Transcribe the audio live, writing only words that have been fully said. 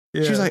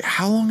Yeah. She's like,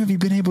 how long have you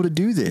been able to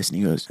do this? And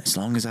he goes, as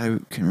long as I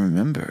can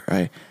remember.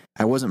 I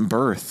wasn't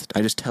birthed.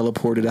 I just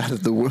teleported out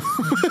of the womb.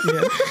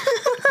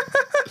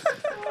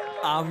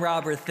 I'm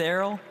Robert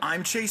Therrell.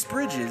 I'm Chase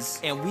Bridges.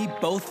 And we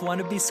both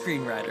want to be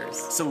screenwriters.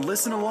 So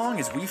listen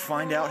along as we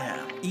find out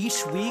how.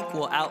 Each week,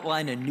 we'll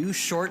outline a new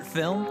short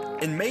film.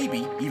 And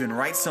maybe even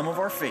write some of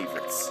our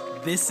favorites.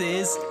 This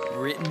is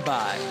Written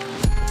By.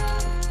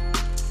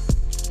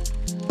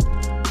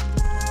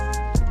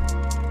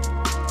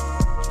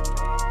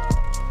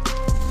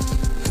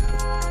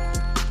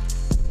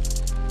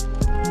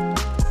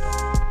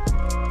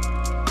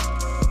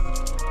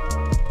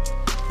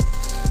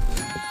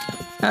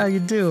 How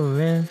you doing,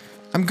 man?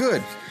 I'm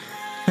good.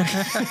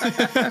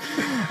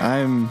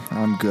 I'm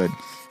good.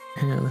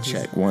 Yeah,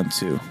 Check 1,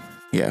 2.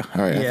 Yeah.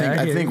 All right. Yeah,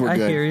 I think we're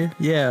good. I hear you.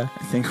 Yeah.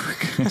 I think we're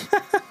good.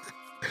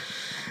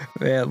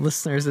 Yeah,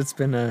 listeners, it's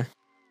been a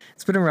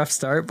rough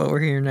start, but we're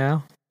here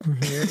now. We're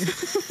here.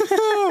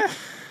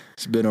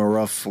 It's been a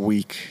rough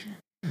week.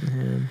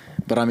 Man.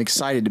 But I'm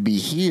excited to be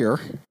here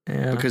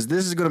because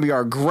this is going to be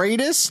our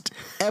greatest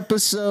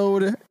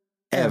episode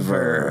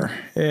ever.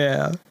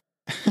 Yeah.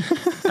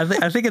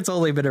 I think it's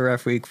only been a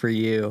rough week for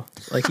you.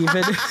 Like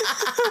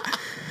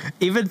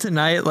even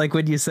tonight, like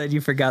when you said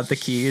you forgot the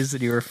keys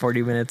and you were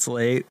 40 minutes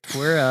late,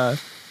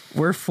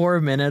 we're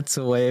 4 minutes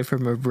away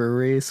from a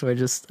brewery, so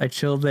I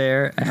chilled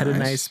there. I had a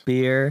nice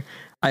beer.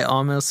 I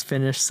almost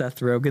finished Seth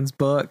Rogen's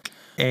book.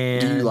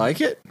 And do you like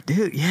it?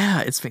 Dude,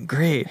 yeah, it's been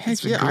great.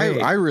 Heck yeah,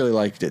 great. I really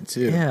liked it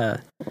too. Yeah.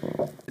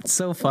 It's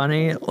so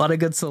funny. A lot of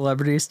good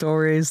celebrity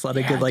stories, a lot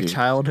of good like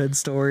childhood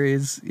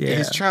stories. Yeah.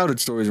 His childhood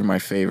stories are my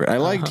favorite. I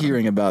liked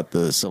hearing about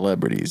the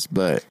celebrities,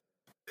 but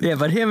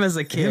him as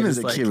a kid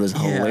was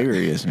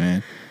hilarious,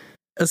 man.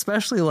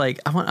 Especially like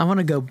I want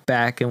to go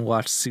back and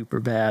watch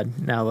Superbad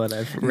now that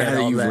I've read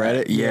all that. Read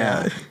it,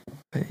 yeah.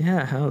 But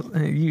yeah, how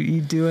you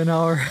doing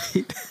all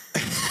right?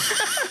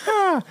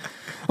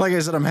 Like I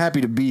said, I'm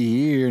happy to be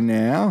here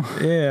now.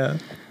 Yeah.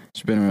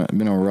 It's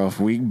been a rough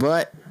week,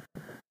 but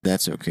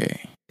that's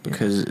okay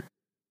because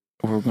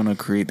we're gonna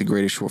create the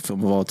greatest short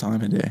film of all time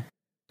today.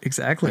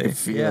 Exactly. I can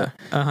feel it.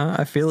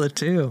 I feel it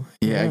too.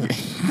 Yeah.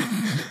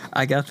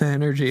 I got the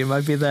energy. It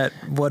might be that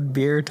one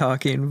beer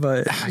talking,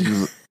 but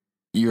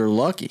you're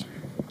lucky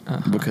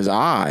because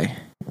I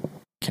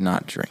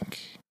cannot drink.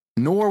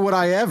 Nor would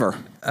I ever.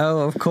 Oh,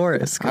 of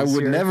course. I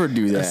would never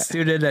do that. A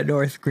student at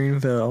North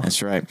Greenville.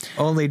 That's right.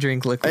 Only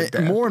drink liquid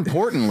death. More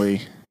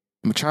importantly,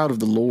 I'm a child of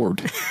the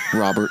Lord,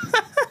 Robert.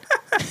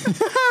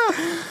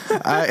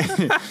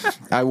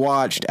 I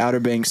watched Outer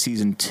Banks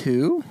season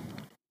 2.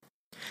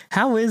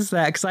 How is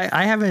that? Because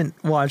I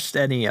haven't watched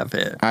any of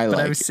it.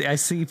 I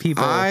see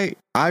people. I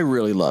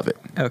really love it.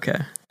 Okay.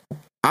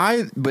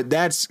 But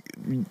that's,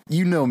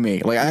 you know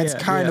me, like that's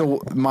kind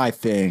of my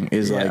thing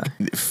is like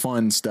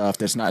fun stuff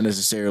that's not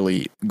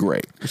necessarily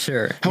great.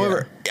 Sure.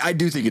 However, I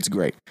do think it's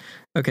great.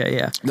 Okay.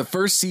 Yeah. The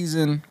first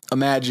season,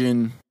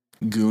 imagine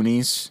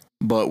Goonies,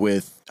 but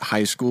with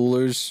high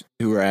schoolers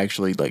who are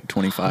actually like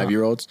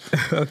 25-year-olds.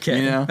 Okay.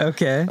 You know?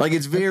 Okay. Like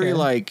it's very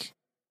like,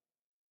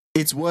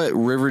 it's what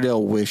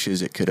Riverdale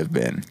wishes it could have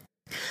been.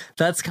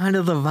 That's kind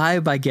of the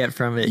vibe I get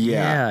from it.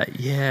 Yeah.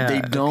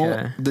 They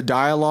don't, the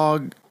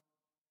dialogue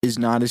is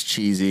not as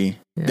cheesy.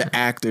 Yeah. The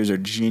actors are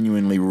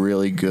genuinely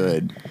really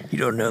good. You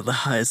don't know the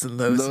highs and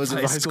lows of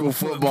high school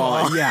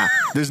football. Yeah,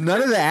 there's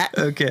none of that.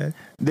 Okay.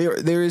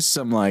 There is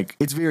some like,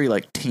 it's very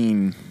like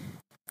teen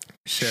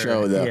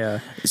show though. Yeah.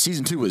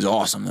 Season 2 was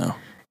awesome though.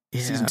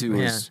 Yeah, Season 2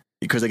 was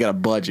because they got a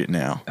budget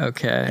now.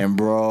 Okay. And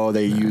bro,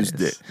 they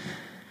used it.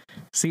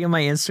 See, on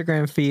my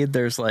Instagram feed,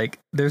 there's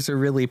a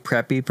really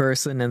preppy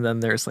person and then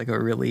there's like a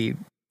really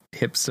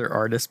hipster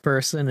artist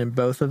person, and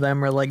both of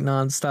them are like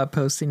nonstop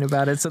posting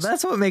about it. So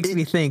that's what makes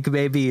me think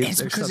maybe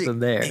there's something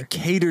there. It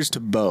caters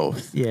to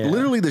both. Yeah.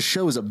 Literally, the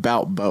show is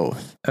about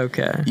both.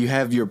 Okay. You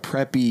have your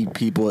preppy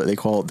people, they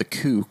call it the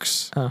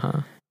kooks,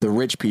 the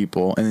rich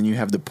people, and then you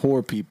have the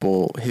poor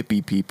people,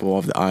 hippie people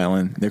of the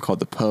island. They're called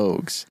the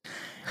pogues.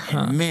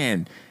 And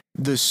man,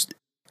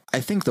 I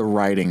think the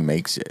writing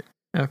makes it.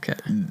 Okay.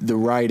 The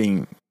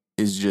writing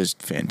is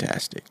just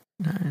fantastic.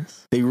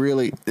 Nice. They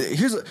really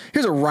here's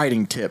a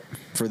writing tip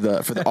for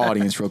the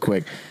audience real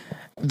quick.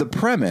 The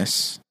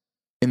premise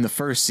in the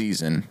first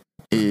season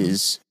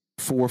is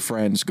 4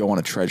 friends go on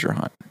a treasure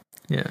hunt.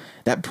 Yeah.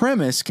 That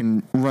premise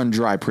can run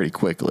dry pretty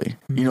quickly.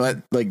 Mm-hmm. You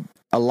know, like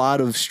a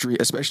lot of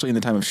especially in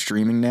the time of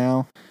streaming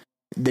now,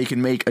 they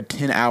can make a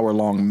 10-hour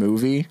long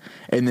movie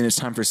and then it's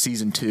time for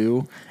season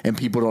 2 and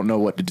people don't know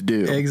what to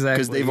do. Exactly.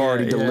 Because they've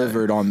already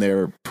delivered on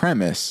their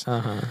premise.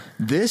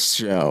 This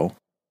show,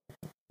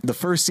 the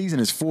first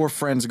season is 4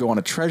 friends go on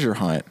a treasure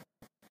hunt.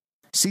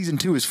 Season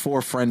 2 is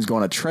 4 friends go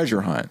on a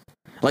treasure hunt.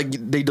 Like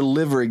they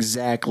deliver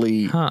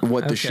exactly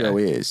what the show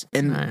is.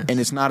 And and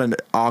it's not an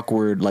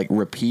awkward like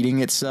repeating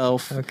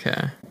itself.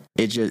 Okay.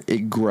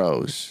 It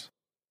grows.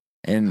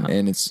 And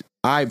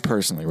I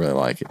personally really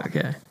like it.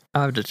 Okay.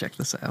 I'll have to check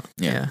this out.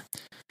 Yeah.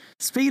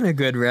 Speaking of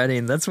good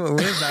writing, that's what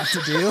we're about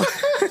to do.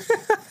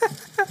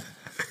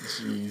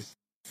 Jeez.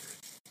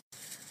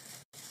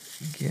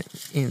 get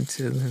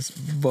into this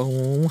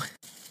bowl.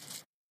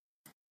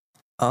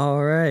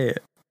 All right.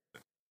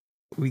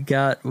 We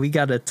got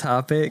a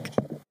topic.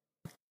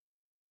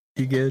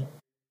 You good?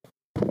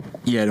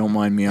 Yeah, don't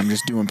mind me. I'm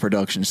just doing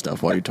production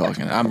stuff while you're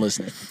talking. I'm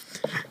listening.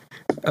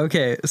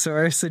 Okay, so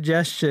our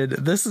suggestion,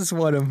 this is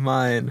one of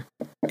mine,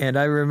 and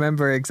I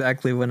remember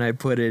exactly when I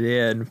put it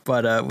in,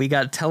 but we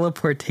got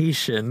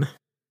teleportation.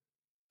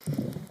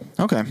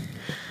 Okay.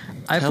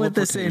 I put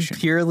this in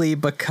purely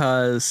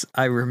because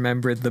I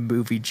remembered the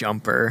movie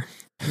Jumper.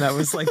 And I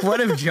was like, what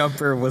if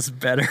Jumper was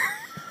better?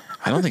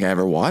 I don't think I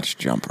ever watched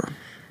Jumper.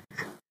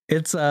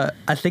 It's I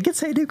think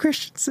it's Hayden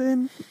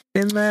Christensen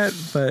in that,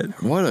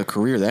 but what a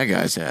career that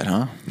guy's had,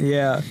 huh?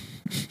 Yeah.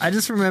 I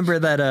just remember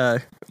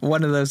that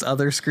one of those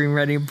other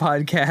screenwriting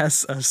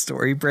podcasts,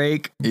 Story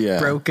Break,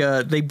 broke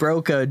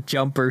a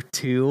Jumper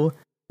 2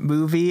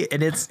 movie,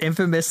 and it's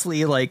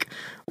infamously like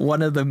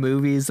one of the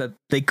movies that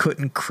they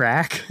couldn't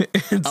crack.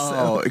 Because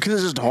it's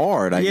just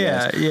hard, I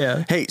guess.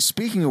 Yeah. Hey,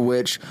 speaking of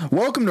which,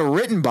 welcome to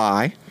Written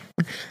By,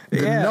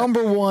 the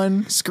number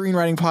one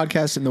screenwriting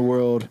podcast in the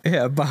world.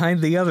 Yeah, behind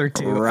the other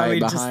two.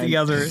 Right, just the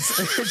others.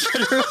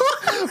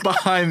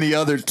 Behind the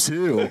other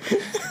two.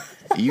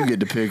 You get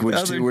to pick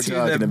which two we're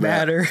talking about.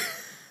 Matter.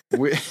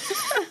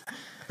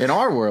 In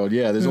our world,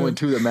 there's only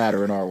two that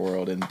matter in our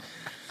world. And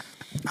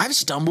I've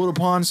stumbled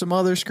upon some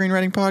other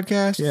screenwriting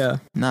podcasts. Yeah.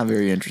 Not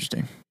very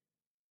interesting.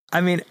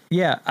 I mean,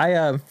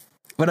 I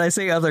when I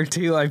say other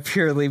two, I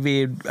purely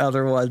mean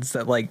other ones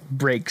that like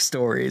break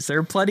stories. There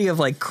are plenty of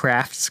like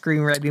craft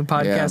screenwriting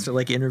podcasts or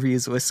like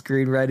interviews with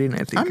screenwriting.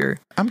 I think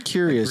I'm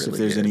curious if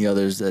there's any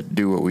others that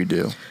do what we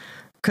do.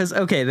 Because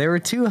there were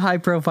two high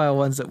profile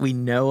ones that we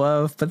know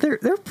of, but there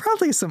are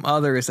probably some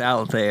others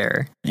out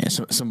there. Yeah,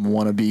 some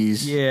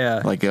wannabes.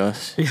 Yeah, like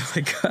us. Yeah,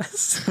 like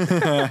us.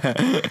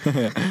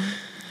 Okay.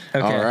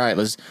 All right,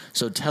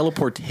 so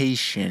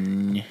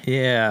teleportation.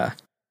 Yeah.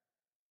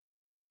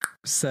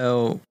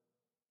 So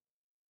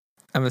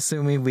I'm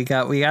assuming we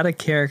got a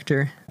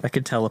character that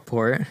could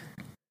teleport.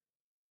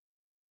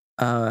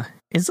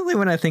 Instantly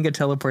when I think of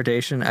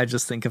teleportation, I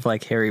just think of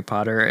like Harry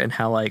Potter and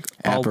how like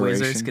all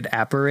wizards could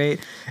apparate.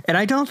 And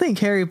I don't think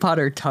Harry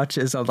Potter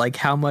touches on like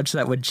how much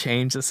that would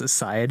change the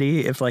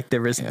society if like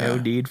there was no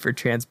need for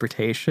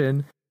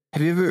transportation.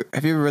 Have you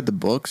ever read the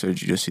books, or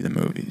did you just see the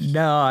movies?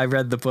 No, I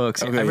read the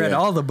books. Okay, I read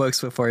all the books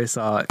before I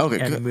saw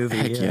the movie.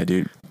 Heck yeah,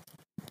 dude.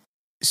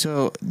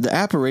 So the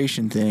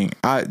apparition thing,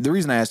 the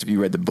reason I asked if you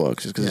read the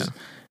books is because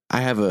I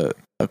have a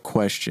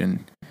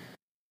question.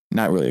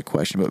 Not really a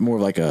question, but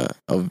more like a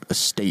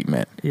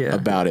statement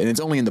about it. And it's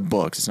only in the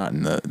books. It's not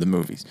in the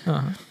movies.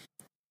 Uh-huh.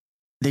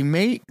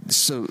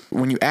 So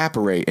when you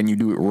apparate and you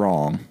do it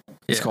wrong,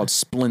 it's called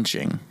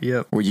splinching.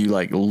 Yep. Where you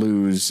like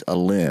lose a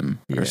limb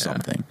or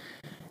something.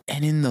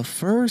 And in the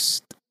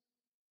first,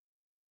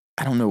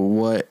 I don't know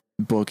what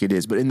book it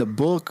is, but in the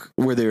book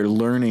where they're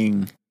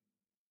learning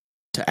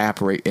to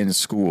apparate in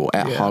school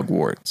at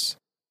Hogwarts,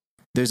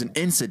 there's an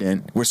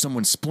incident where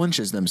someone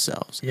splinches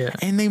themselves. Yeah.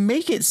 And they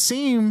make it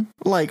seem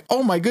like,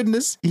 oh my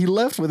goodness, he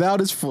left without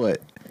his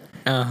foot.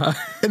 Uh-huh.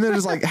 And they're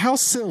just like, how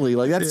silly.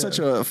 Like, that's such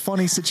a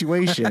funny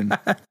situation.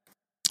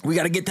 We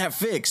got to get that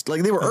fixed.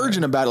 Like, they were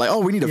urgent about it. Like, oh,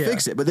 we need to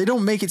fix it. But they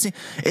don't make it seem.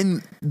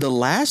 In the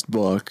last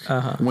book,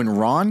 when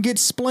Ron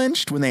gets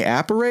splinched, when they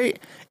apparate,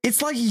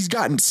 it's like he's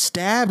gotten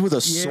stabbed with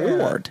a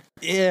sword.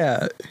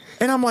 Yeah.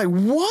 And I'm like,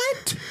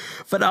 what?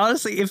 But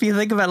honestly, if you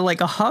think about it,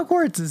 like a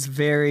Hogwarts is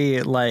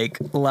very like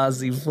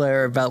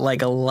laissez-faire about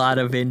like a lot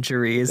of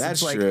injuries.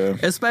 That's like, true.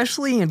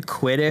 Especially in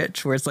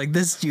Quidditch, where it's like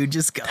this dude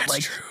just got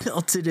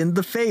pelted in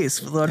the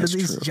face with one of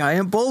these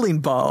giant bowling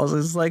balls.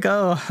 It's like,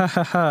 oh, ha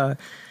ha ha.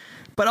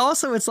 But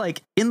also, it's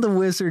like in the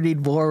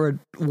wizarding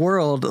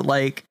world,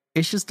 like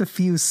it's just a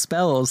few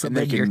spells and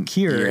then you're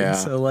cured. Yeah.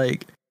 So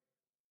like,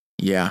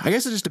 I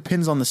guess it just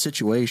depends on the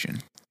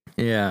situation.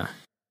 Yeah.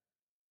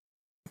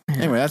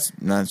 Anyway,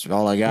 that's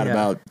all I got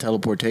about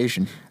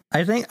teleportation.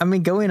 I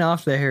mean, going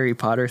off the Harry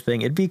Potter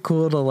thing, it'd be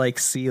cool to like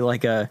see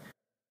like a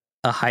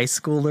high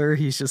schooler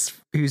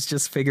who's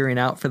just figuring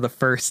out for the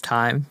first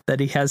time that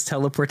he has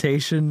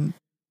teleportation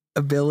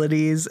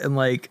abilities, and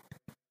like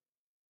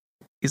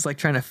he's like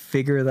trying to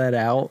figure that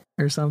out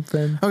or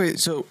something. Okay,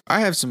 so I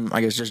have some, I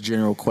guess, just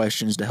general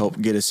questions to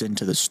help get us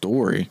into the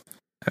story.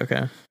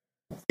 Okay.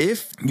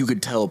 If you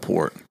could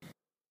teleport,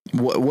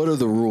 what are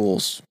the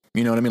rules?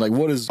 You know what I mean? Like,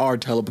 what does our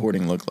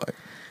teleporting look like?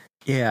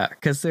 Yeah,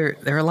 because there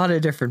are a lot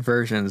of different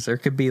versions. There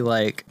could be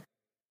like,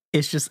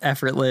 it's just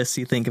effortless.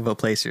 You think of a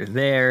place, you're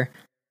there.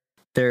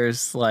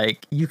 There's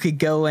like, you could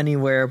go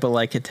anywhere, but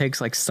like it takes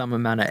like some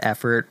amount of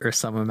effort or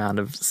some amount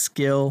of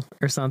skill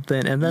or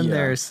something. And then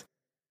there's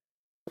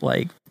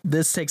like,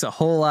 this takes a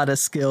whole lot of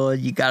skill.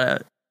 You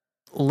gotta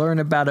learn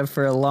about it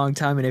for a long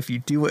time. And if you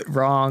do it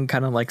wrong,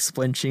 kind of like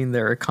splinching,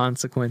 there are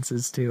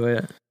consequences to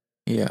it.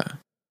 Yeah.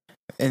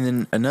 And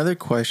then another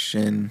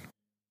question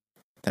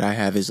that I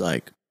have is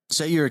like,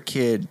 say you're a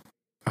kid,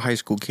 a high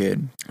school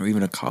kid, or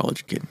even a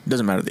college kid, it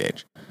doesn't matter the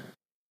age,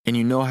 and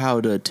you know how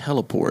to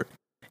teleport.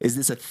 is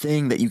this a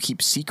thing that you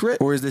keep secret,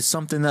 or is this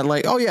something that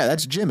like, oh yeah,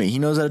 that's Jimmy, he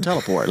knows how to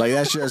teleport, like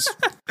that's just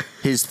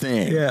his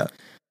thing? Yeah.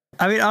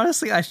 I mean,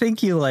 honestly, I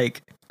think you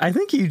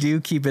do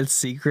keep it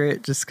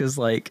secret just because,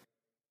 like,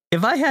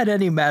 if I had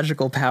any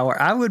magical power,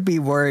 I would be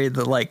worried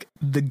that, like,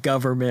 the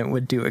government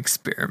would do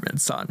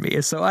experiments on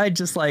me. So I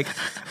just, like,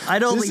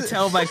 I'd only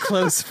tell my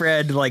close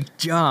friend, like,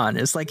 John.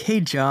 It's like,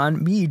 hey,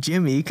 John, me,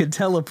 Jimmy, could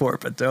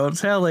teleport, but don't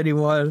tell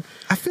anyone.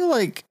 I feel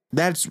like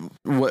that's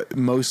what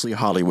mostly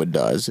Hollywood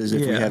does, is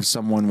if we have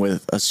someone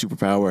with a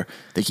superpower,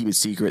 they keep it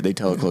secret, they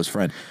tell a close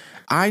friend.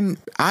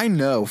 I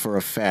know for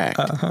a fact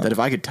that if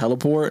I could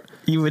teleport,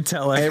 you would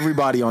tell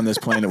everybody on this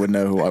planet would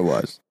know who I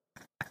was.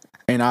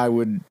 And I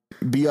would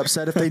be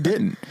upset if they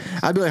didn't.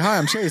 I'd be like, hi,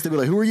 I'm Chase. They'd be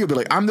like, who are you? I'd be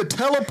like, I'm the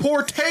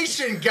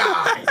teleportation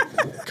guy.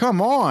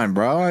 Come on,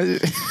 bro.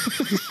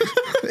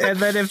 And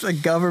then if the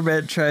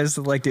government tries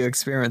to, like, do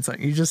experiments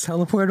on you, just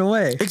teleport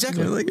away.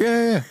 Exactly. Like,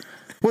 yeah.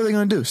 What are they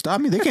going to do?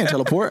 Stop me? They can't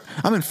teleport.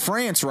 I'm in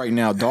France right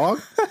now,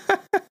 dog.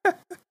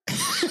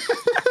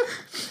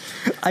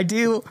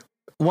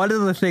 One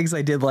of the things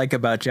I did like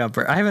about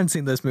Jumper, I haven't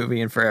seen this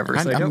movie in forever,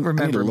 so I don't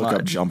remember I need to look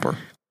much. up Jumper.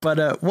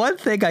 But one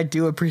thing I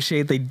do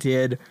appreciate they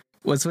did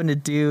was when a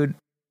dude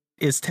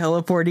is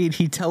teleporting,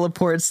 he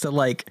teleports to,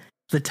 like,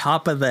 the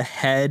top of the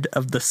head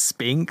of the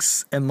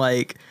Sphinx. And,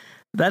 like,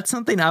 that's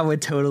something I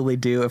would totally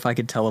do if I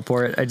could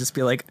teleport. I'd just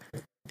be like,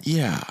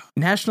 yeah,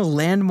 national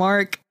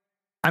landmark.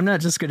 I'm not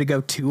just going to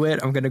go to it.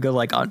 I'm going to go,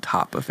 like, on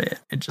top of it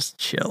and just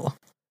chill.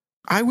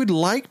 I would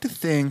like to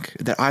think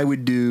that I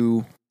would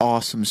do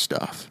awesome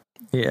stuff.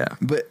 Yeah.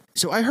 But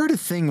so I heard a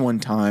thing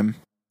one time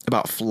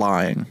about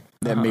flying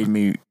that made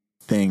me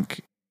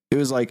think. It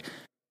was like,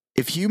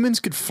 if humans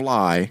could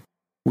fly,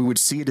 we would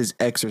see it as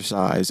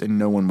exercise and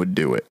no one would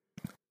do it.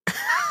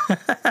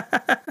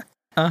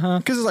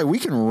 Because it's like, we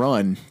can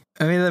run.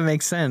 I mean, that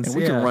makes sense. And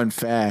we can run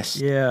fast.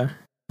 Yeah.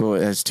 But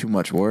that's too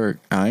much work.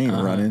 I ain't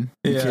running.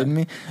 You kidding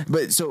me?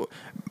 But so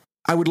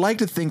I would like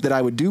to think that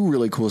I would do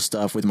really cool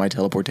stuff with my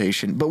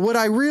teleportation, but would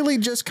I really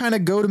just kind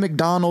of go to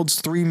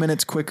McDonald's 3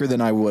 minutes quicker than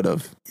I would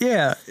have?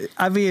 Yeah.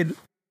 I mean,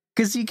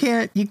 because you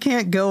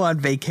can't go on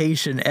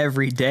vacation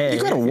every day.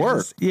 You gotta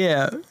work.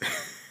 Yeah.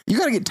 You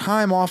gotta get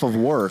time off of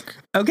work.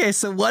 Okay,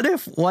 so what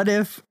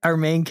if our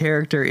main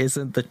character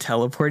isn't the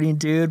teleporting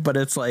dude, but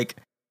it's like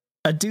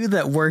a dude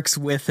that works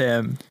with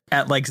him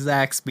at, like,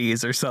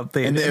 Zaxby's or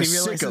something, and they're he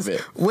sick of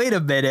it. Wait a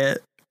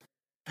minute.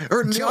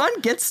 Or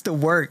John gets to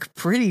work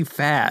pretty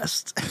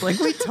fast. Like,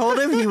 we told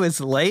him he was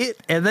late,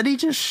 and then he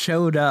just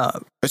showed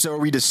up. So are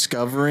we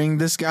discovering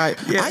this guy?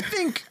 Yeah.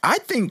 I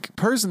think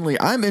personally,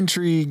 I'm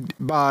intrigued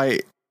by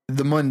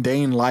the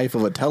mundane life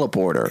of a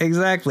teleporter.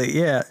 Exactly.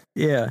 Yeah.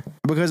 Yeah.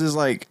 Because it's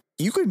like,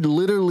 you could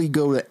literally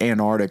go to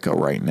Antarctica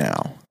right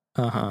now.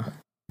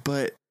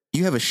 But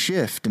you have a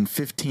shift in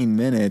 15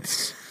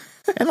 minutes.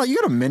 And, like, you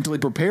gotta mentally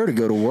prepare to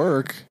go to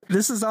work.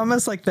 This is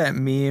almost like that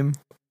meme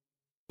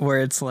where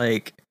it's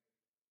like,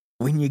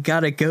 when you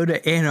gotta go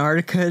to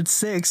Antarctica at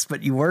 6,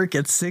 but you work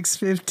at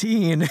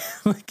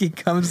 6:15. Like, he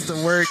comes to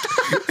work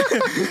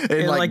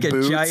in like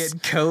a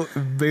giant coat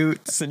and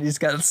boots, and he's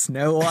got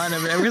snow on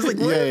him. And everyone's like,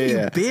 where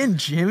have you been,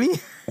 Jimmy?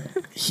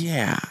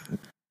 Yeah.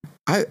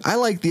 I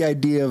like the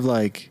idea of,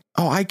 like,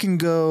 oh, I can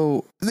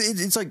go.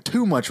 It's like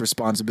too much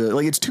responsibility.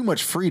 Like, it's too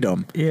much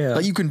freedom. Yeah.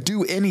 Like, you can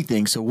do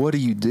anything. So what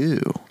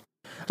do?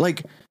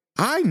 Like,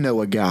 I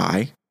know a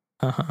guy.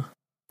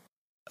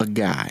 A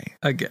guy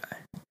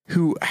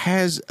who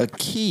has a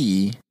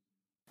key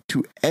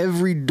to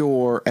every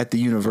door at the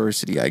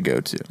university I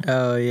go to.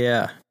 Oh,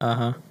 yeah.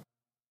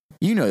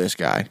 You know this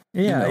guy.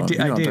 Yeah, I do.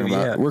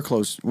 Yeah. We're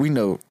close. We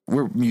know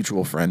we're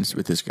mutual friends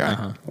with this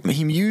guy.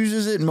 He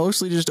uses it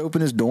mostly just to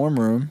open his dorm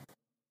room.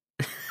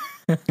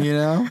 You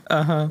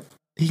know?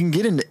 He can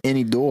get into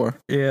any door.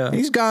 Yeah. And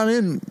he's gone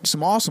in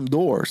some awesome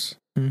doors.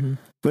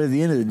 But at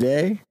the end of the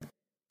day,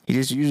 he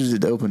just uses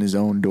it to open his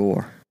own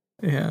door.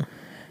 Yeah.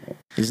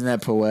 Isn't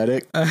that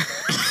poetic?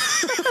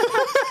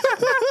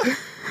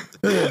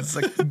 It's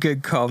a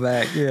good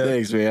callback. Yeah.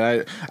 Thanks,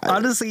 man.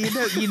 Honestly,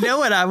 you know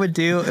what I would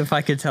do if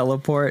I could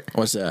teleport?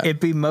 What's that? It'd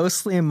be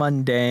mostly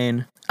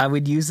mundane. I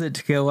would use it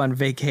to go on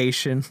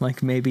vacation,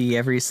 like maybe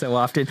every so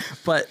often.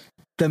 But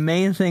the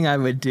main thing I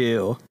would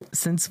do,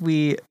 since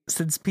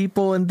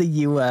people in the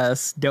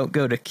US don't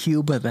go to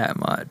Cuba that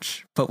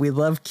much, but we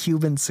love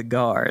Cuban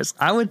cigars,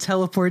 I would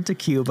teleport to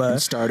Cuba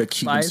and start a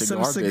Cuban buy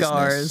cigar some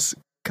cigars, business.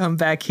 Come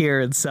back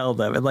here and sell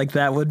them. And, like,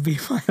 that would be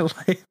my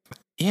life.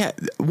 Yeah.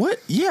 What?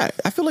 Yeah.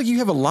 I feel like you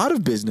have a lot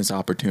of business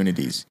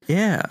opportunities.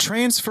 Yeah.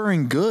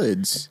 Transferring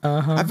goods.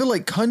 I feel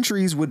like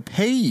countries would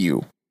pay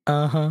you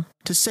to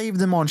save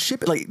them on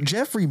shipping. Like,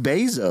 Jeffrey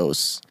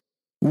Bezos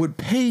would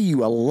pay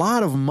you a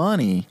lot of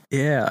money.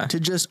 Yeah. To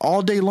just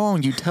all day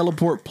long, you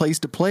teleport place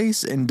to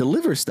place and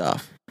deliver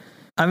stuff.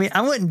 I mean,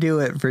 I wouldn't do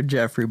it for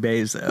Jeffrey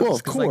Bezos. Well,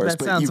 of course, like, that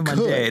but sounds you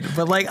mundane. could.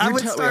 But, like, I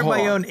would start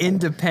my own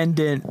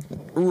independent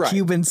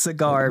Cuban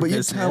cigar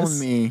business. But you're telling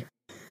me,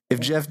 if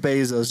Jeff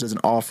Bezos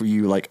doesn't offer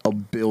you like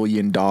 $1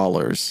 billion,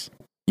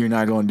 you're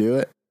not going to do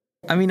it?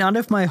 I mean, not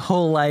if my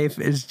whole life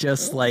is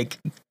just like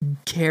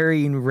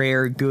carrying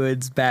rare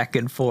goods back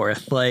and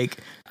forth. Like,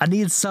 I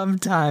need some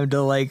time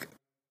to like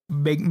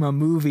make my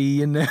movie,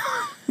 you know?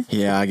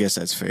 Yeah, I guess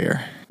that's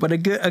fair. But a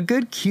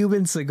good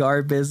Cuban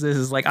cigar business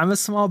is like, I'm a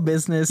small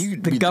business.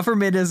 The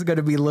government isn't going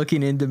to be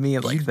looking into me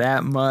like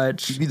that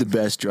much. You'd be the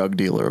best drug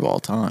dealer of all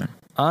time.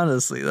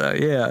 Honestly, though,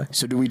 yeah.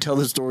 So do we tell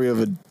the story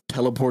of a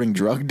teleporting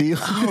drug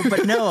dealer? Oh,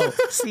 but no.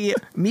 See,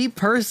 me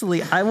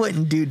personally, I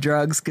wouldn't do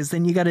drugs because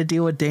then you got to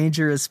deal with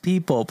dangerous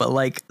people. But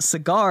like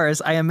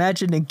cigars, I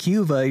imagine in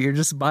Cuba, you're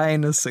just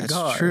buying a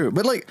cigar. That's true.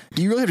 But like,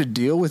 do you really have to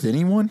deal with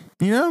anyone?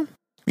 You know?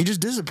 You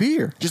just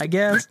disappear. I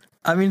guess.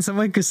 I mean,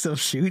 someone could still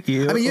shoot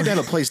you. I mean, you have to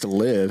have a place to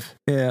live.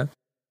 Yeah.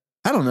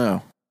 I don't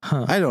know.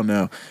 Huh. I don't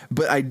know.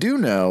 But I do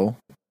know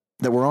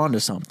that we're on to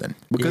something.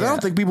 Because I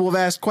don't think people have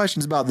asked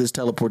questions about this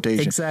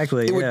teleportation.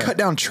 Exactly. It would cut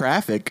down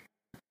traffic.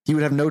 You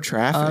would have no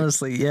traffic.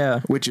 Honestly,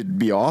 yeah. Which would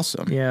be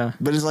awesome. Yeah.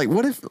 But it's like,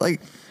 what if,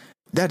 like,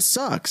 that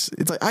sucks.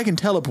 It's like, I can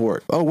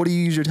teleport. Oh, what do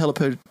you use your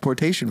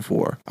teleportation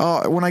for?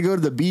 Oh, when I go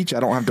to the beach,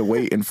 I don't have to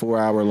wait in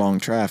 4-hour long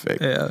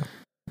traffic. Yeah.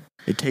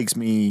 It takes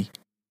me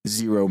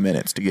 0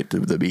 minutes to get to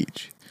the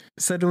beach.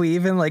 So do we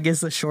even like,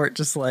 is the short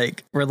just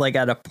like, we're like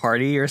at a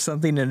party or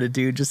something and a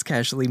dude just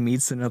casually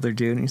meets another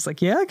dude and he's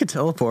like, yeah, I could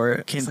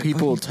teleport. Can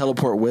people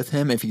teleport with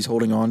him if he's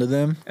holding on to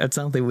them? That's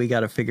something we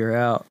got to figure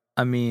out.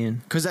 I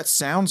mean, because that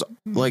sounds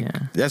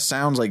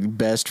like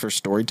best for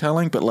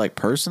storytelling, but like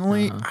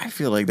personally, I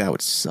feel like that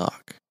would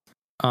suck.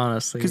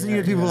 Honestly, because then you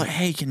have people like,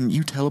 hey, can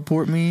you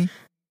teleport me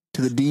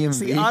to the DMV?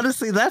 See,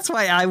 honestly, that's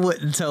why I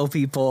wouldn't tell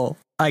people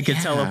I could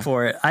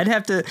teleport. I'd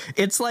have to.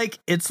 It's like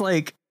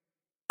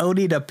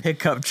owning a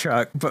pickup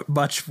truck, but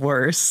much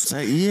worse. It's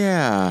like,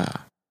 yeah.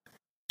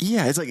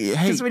 It's like, hey,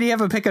 because when you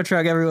have a pickup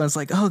truck, everyone's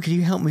like, "Oh, can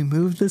you help me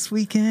move this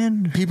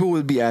weekend?" People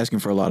would be asking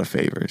for a lot of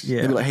favors.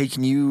 Yeah, they'd be like, "Hey,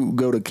 can you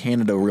go to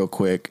Canada real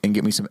quick and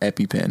get me some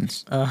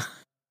EpiPens?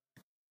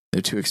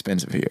 They're too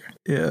expensive here."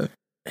 Yeah,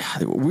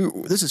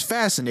 this is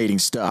fascinating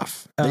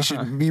stuff. They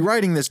should be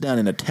writing this down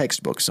in a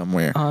textbook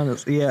somewhere.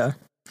 Honestly, yeah.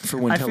 For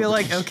when I feel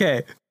like,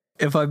 okay,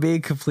 if I'm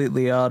being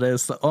completely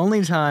honest, the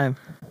only time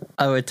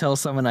I would tell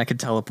someone I could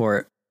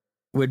teleport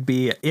would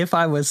be if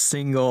I was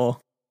single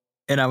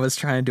and I was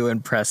trying to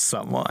impress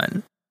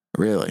someone.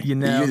 Really? You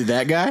know? Are you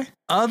that guy?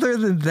 Other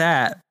than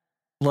that,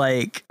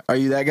 like... Are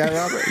you that guy,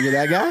 Robert? You're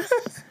that guy?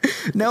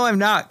 No, I'm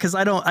not, because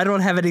I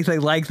don't have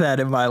anything like that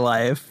in my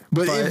life.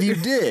 But if you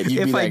did,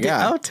 you'd be that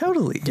guy. Oh,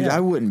 totally. Dude, I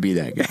wouldn't be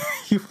that guy.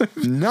 You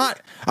wouldn't.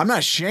 I'm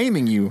not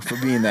shaming you for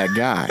being that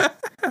guy.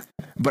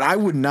 But I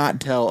would not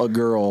tell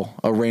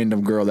a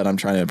random girl that I'm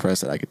trying to impress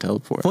that I could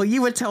teleport. Well,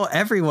 you would tell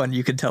everyone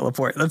you could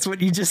teleport. That's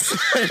what you just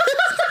said.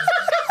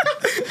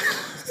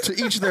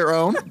 To each their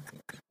own.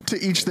 To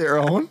each their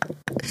own.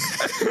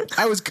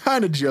 I was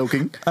kind of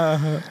joking.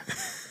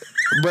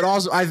 But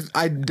also,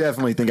 I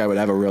definitely think I would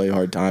have a really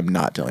hard time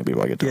not telling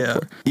people I could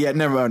teleport. Yeah,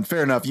 never mind.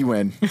 Fair enough. You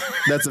win.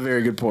 That's a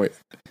very good point.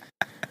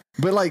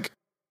 But like,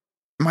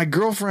 my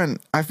girlfriend,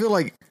 I feel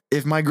like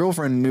if my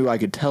girlfriend knew I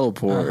could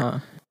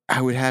teleport,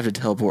 I would have to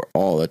teleport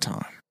all the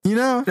time. You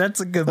know?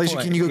 That's a good point.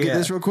 point. Can you go get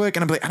this real quick?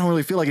 And I'd be like, I don't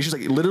really feel like it. She's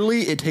like,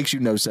 literally, it takes you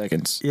no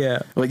seconds. Yeah.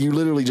 Like, you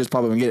literally just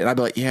pop up and get it. And I'd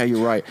be like, yeah,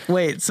 you're right.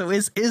 Wait, so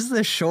is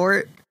the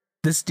short,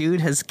 this dude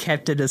has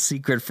kept it a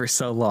secret for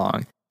so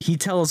long. He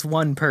tells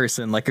one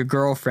person, like a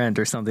girlfriend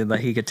or something, that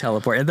he could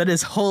teleport. And then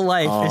his whole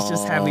life is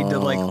just having to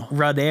like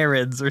run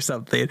errands or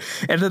something.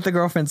 And then the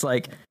girlfriend's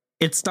like,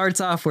 it starts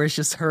off where it's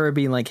just her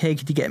being like, hey,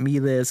 could you get me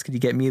this? Could you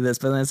get me this?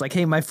 But then it's like,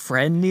 hey, my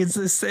friend needs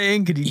this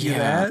thing. Could you do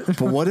that?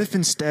 But what if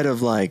instead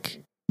of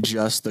like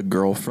just the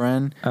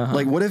girlfriend,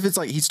 like what if it's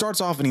like he starts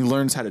off and he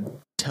learns how to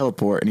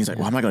teleport and he's like,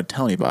 well, I'm not going to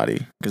tell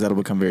anybody because that'll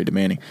become very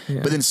demanding.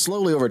 Yeah. But then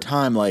slowly over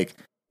time, like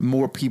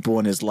more people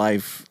in his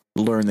life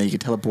learn that he can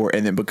teleport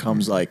and it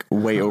becomes like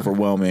way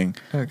overwhelming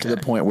to the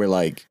point where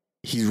like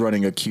he's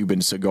running a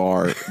Cuban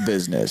cigar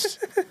business,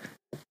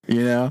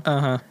 you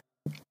know?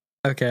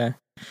 Okay.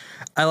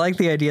 I like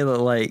the idea that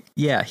like,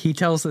 yeah, he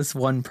tells this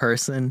one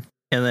person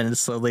and then it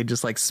slowly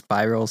just like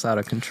spirals out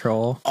of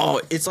control.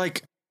 Oh, it's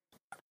like,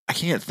 I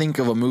can't think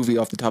of a movie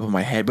off the top of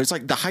my head, but it's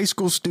like the high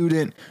school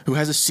student who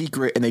has a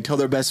secret and they tell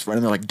their best friend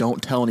and they're like,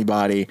 don't tell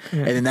anybody. Yeah.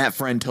 And then that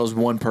friend tells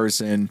one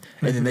person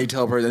and then they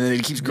tell her and then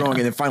it keeps growing.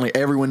 And then finally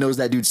everyone knows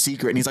that dude's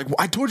secret. And he's like, well,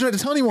 I told you not to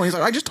tell anyone. He's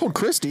like, I just told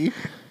Christy.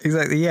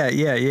 Exactly.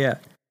 Yeah.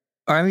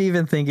 Or I'm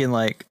even thinking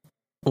like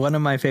one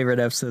of my favorite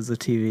episodes of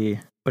TV,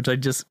 which I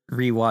just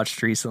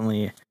rewatched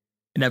recently,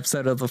 an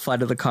episode of The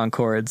Flight of the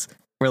Conchords,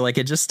 where like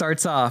it just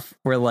starts off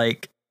where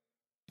like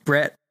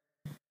Brett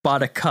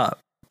bought a cup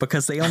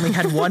because they only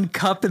had one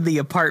cup in the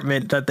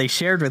apartment that they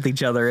shared with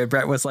each other. And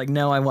Brett was like,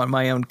 no, I want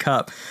my own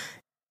cup.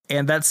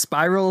 And that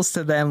spirals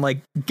to them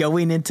like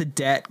going into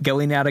debt,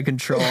 going out of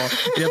control.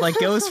 And it like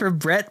goes from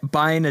Brett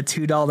buying a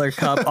 $2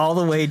 cup all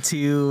the way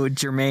to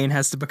Jermaine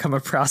has to become a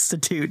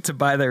prostitute to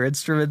buy their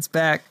instruments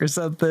back or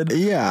something.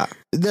 Yeah.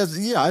 I think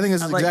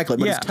this is exactly,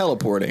 but it's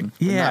teleporting,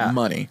 not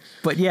money.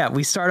 But yeah,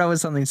 we start out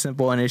with something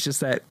simple and it's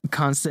just that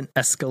constant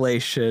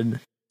escalation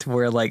to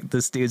where like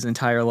this dude's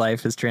entire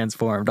life is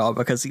transformed all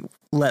because he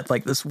let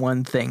like this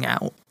one thing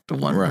out.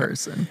 one Right.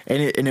 person.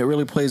 And it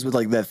really plays with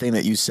like that thing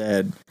that you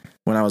said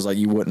when I was like,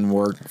 you wouldn't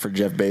work for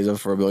Jeff Bezos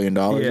for $1 billion.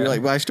 Yeah. You're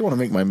like, but I still want to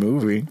make my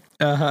movie.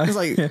 Uh-huh. It's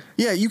like,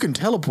 yeah, you can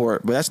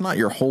teleport, but that's not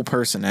your whole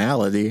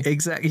personality.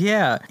 Exactly.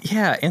 Yeah.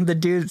 Yeah. And the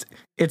dudes,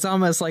 it's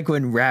almost like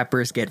when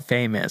rappers get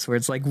famous, where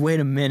it's like, wait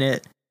a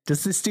minute,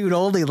 does this dude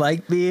only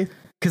like me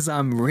because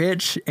I'm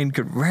rich and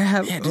could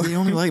rap? Yeah, do they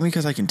only like me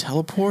because I can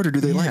teleport, or do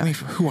they like me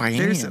for who I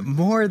There's am?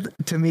 more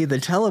to me than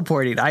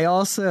teleporting.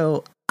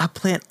 I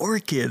plant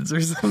orchids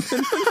or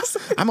something.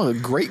 I'm a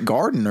great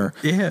gardener.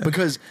 Yeah.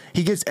 Because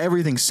he gets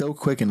everything so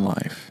quick in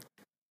life.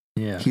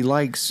 Yeah. He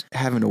likes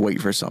having to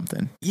wait for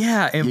something.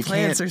 Yeah. And You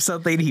plants can't- are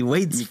something he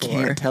waits You for.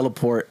 can't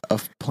teleport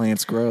a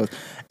plant's growth.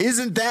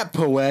 Isn't that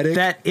poetic?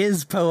 That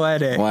is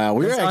poetic. Wow,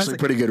 we're That's actually honestly-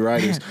 pretty good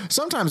writers.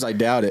 Sometimes I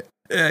doubt it.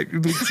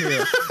 Me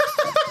too.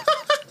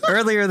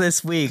 Earlier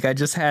this week, I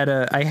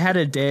had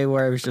a day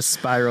where I was just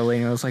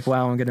spiraling. I was like,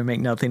 "Wow, I'm gonna make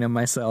nothing of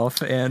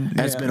myself." And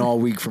That's been all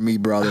week for me,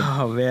 brother.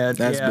 Oh man,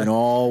 That's been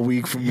all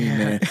week for me,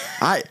 man.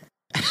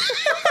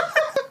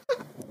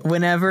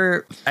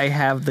 Whenever I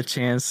have the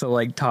chance to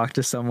like talk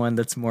to someone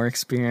that's more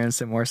experienced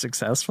and more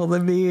successful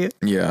than me,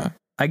 Yeah.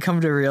 I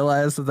come to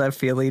realize that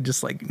feeling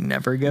just like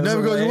never goes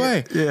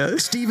away. Yeah,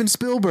 Steven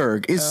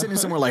Spielberg is sitting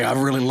somewhere like, I've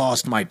really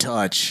lost my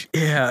touch.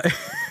 yeah.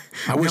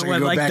 I wish I No could one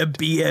go like back. the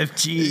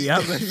BFG.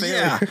 I'm a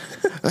Yeah.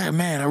 fan. Like,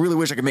 man, I really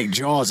wish I could make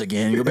Jaws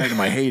again and go back to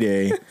my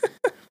heyday.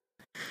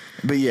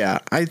 But yeah,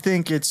 I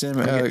think it's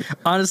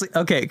Honestly,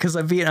 okay, because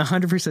I'm being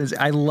 100%.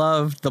 I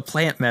love the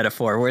plant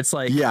metaphor where it's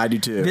like, yeah, I do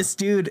too. this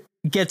dude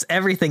gets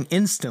everything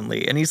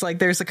instantly, and he's like,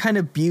 there's a kind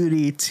of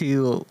beauty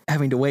to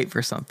having to wait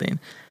for something.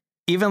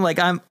 Even like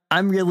I'm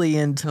really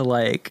into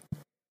like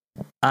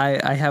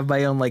I have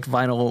my own like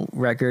vinyl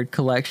record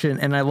collection,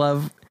 and I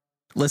love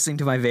listening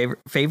to my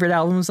favorite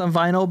albums on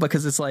vinyl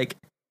because it's like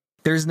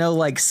there's no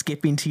like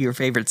skipping to your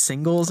favorite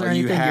singles or Oh,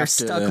 you anything. You're have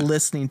stuck to-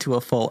 listening to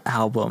a full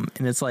album,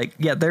 and it's like,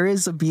 yeah, there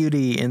is a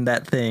beauty in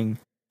that thing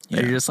that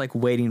Yeah. you're just like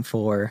waiting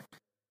for.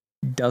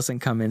 Doesn't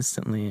come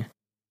instantly.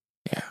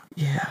 Yeah.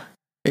 Yeah.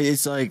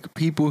 It's like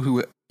people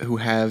who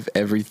have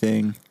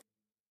everything.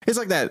 It's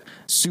like that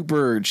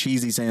super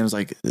cheesy saying. It's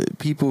like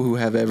people who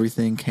have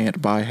everything can't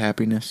buy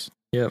happiness.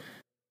 Yep.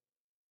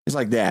 It's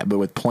like that, but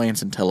with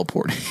plants and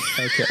teleporting.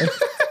 Okay.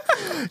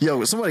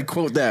 Yo, somebody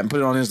quote that and put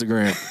it on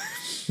Instagram.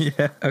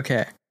 Yeah.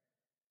 Okay.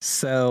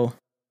 So,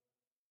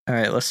 all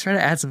right, let's try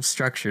to add some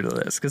structure to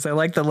this because I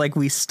like that. Like,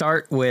 we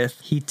start with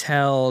he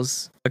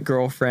tells a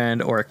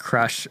girlfriend or a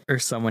crush or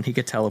someone he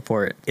could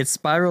teleport. It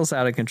spirals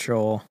out of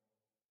control,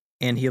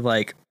 and he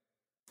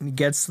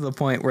gets to the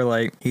point where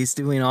like he's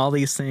doing all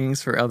these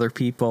things for other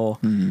people.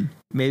 Mhm.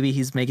 Maybe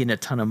he's making a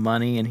ton of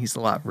money and he's a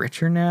lot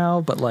richer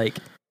now, but like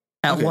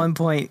at Okay. one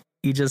point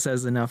he just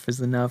says enough is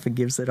enough and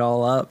gives it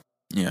all up.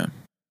 Yeah.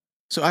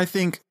 So I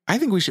think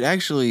we should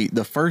actually,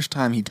 the first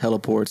time he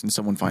teleports and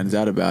someone finds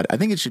out about it, I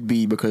think it should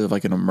be because of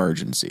like an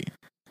emergency.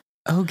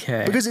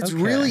 Okay. Because it's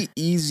okay. really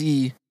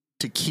easy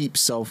to keep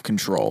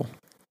self-control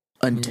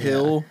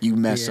until you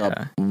mess Yeah.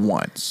 up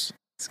once.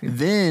 It's good.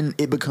 Then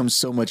it becomes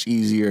so much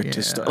easier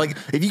to start. Yeah. Like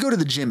if you go to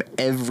the gym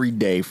every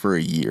day for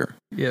a year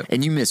Yep.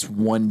 and you miss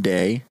one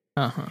day,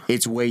 Uh-huh.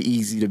 it's way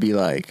easy to be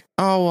like,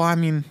 oh, well, I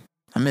mean,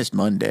 I missed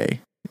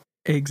Monday.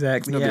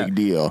 Exactly. No yeah. big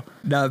deal.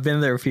 No, I've been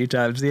there a few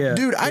times. Yeah.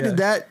 Dude, I did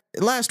that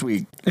last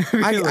week.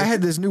 Really? I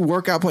had this new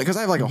workout plan because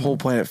I have like a whole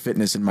Planet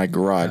Fitness in my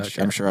garage.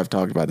 Okay. I'm sure I've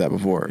talked about that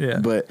before. Yeah.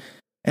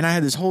 And I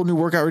had this whole new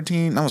workout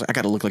routine. I was like, I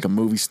got to look like a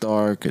movie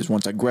star because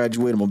once I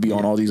graduate, I'm gonna be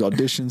on all these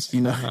auditions. You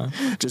know,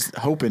 just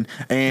hoping.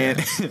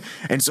 And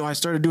and so I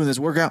started doing this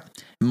workout.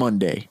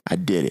 Monday, I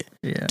did it.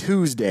 Yeah.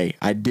 Tuesday,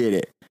 I did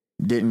it.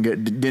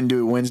 Didn't do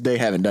it Wednesday.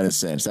 Haven't done it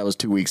since. That was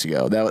 2 weeks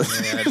ago. That was.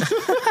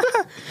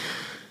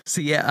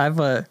 So yeah,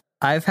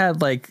 I've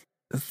had like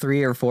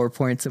 3 or 4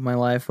 points in my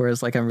life where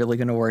it's like I'm really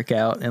gonna work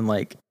out, and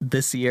like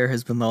this year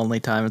has been the only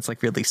time it's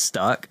like really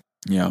stuck.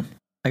 Yeah.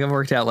 Like I've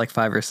worked out like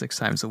 5 or 6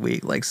 times a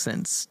week like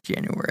since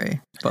January.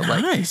 But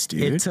like Nice,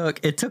 dude.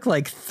 it took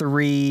like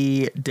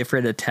 3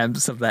 different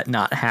attempts of that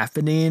not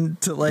happening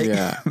to like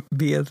Yeah.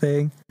 be a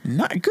thing.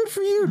 Not good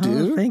for you, Oh,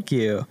 dude. thank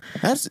you.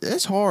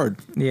 That's hard.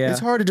 Yeah. It's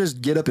hard to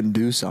just get up and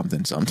do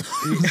something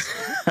sometimes,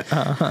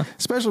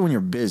 especially when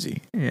you're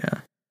busy. Yeah.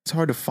 It's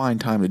hard to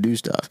find time to do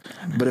stuff.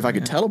 But if I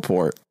could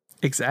teleport,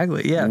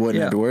 Exactly. Yeah. I wouldn't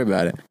yeah. have to worry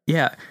about it.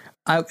 Yeah.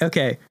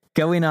 Okay.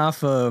 Going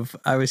off of,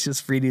 I was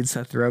just reading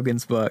Seth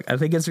Rogen's book. I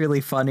think it's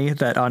really funny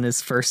that on his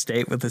first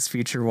date with his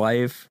future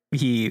wife,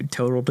 he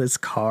totaled his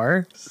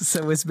car.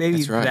 So it's maybe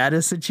That's right. that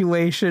a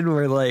situation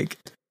where like,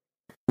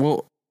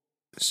 Well,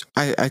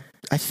 I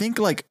think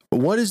like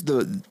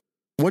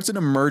what's an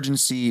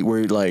emergency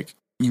where like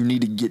you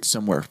need to get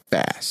somewhere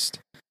fast?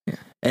 Yeah.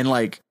 And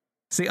like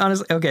see,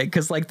 honestly, okay,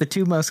 because like the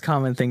 2 most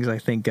common things I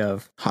think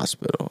of,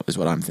 hospital is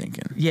what I'm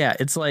thinking. yeah,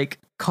 it's like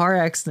car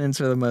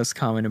accidents are the most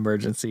common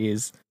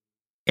emergencies.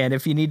 And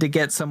if you need to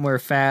get somewhere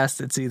fast,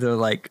 it's either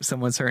like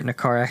someone's hurt in a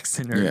car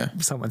accident or Yeah.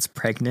 someone's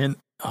pregnant,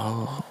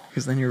 Oh.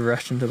 because then you're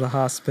rushing to the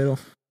hospital.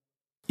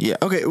 Yeah.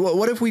 Okay. Well,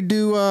 what if we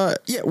do?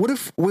 What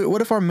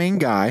if our main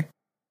guy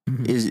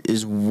Mhm.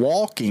 is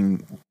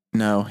walking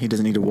No, he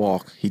doesn't need to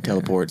walk. He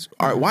teleports.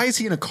 All right, why is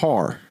he in a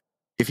car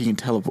if he can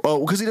teleport?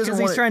 Oh, because he doesn't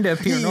want he's trying to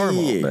appear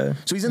normal. Yeah.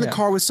 So he's in the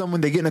car with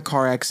someone. They get in a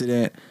car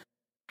accident.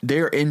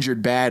 They're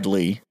injured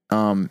badly.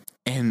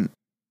 And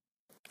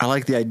I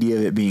like the idea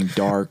of it being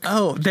dark.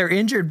 Oh, they're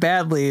injured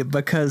badly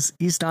because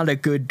he's not a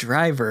good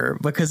driver,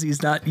 because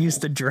he's not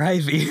used to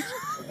driving.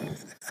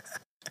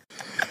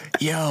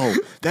 Yo,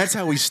 that's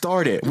how we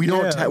started. We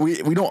don't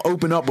we don't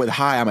open up with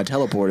 "Hi, I'm a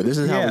teleporter." This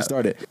is how we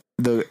started.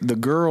 The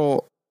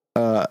girl,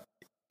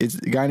 it's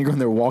the guy and the girl.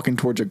 They're walking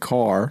towards a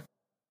car,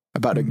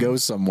 about to go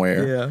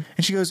somewhere. Yeah,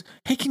 and she goes,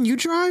 "Hey, can you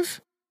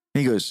drive?"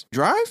 And he goes,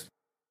 "Drive?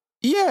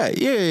 Yeah.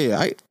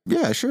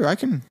 Yeah, sure, I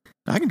can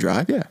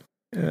drive. Yeah."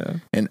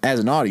 And as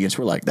an audience,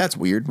 we're like, "That's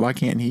weird. Why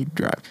can't he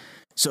drive?"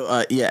 So,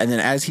 and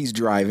then as he's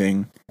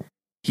driving,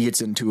 he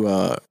gets into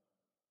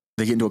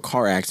they get into a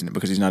car accident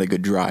because he's not a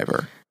good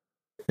driver.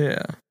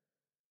 Yeah.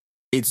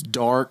 It's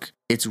dark.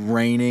 It's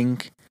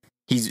raining.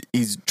 He's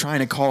trying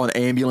to call an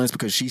ambulance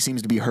because she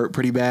seems to be hurt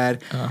pretty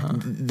bad.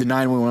 The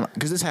 911,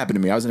 because this happened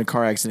to me. I was in a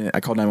car accident. I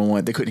called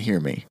 911. They couldn't hear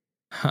me.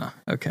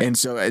 Okay.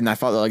 And I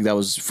felt like that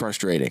was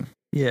frustrating.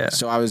 Yeah.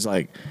 So I was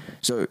like,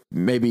 so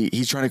maybe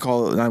he's trying to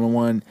call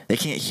 911. They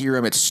can't hear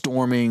him. It's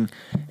storming.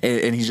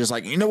 And he's just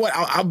like, you know what?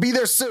 I'll be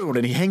there soon.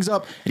 And he hangs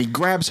up and he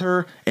grabs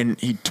her and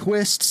he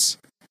twists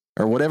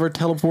or whatever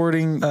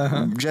teleporting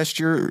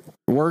gesture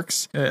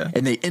works. Yeah.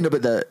 And they end up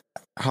at the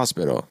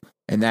hospital.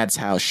 And that's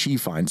how she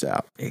finds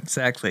out.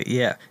 Exactly.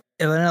 Yeah.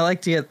 And then I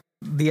like to get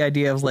the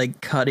idea of like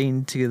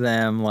cutting to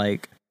them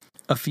like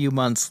a few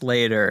months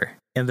later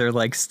and they're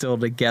like still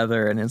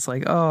together. And it's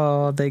like,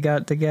 oh, they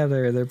got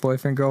together. They're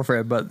boyfriend,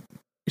 girlfriend. But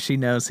she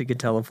knows he could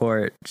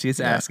teleport. She's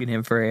asking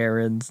him for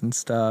errands and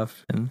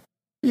stuff. And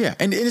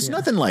it's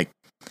nothing like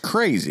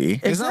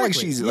crazy. It's not like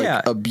she's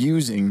like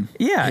abusing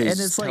his and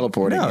it's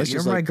teleporting. Like, no, it's you're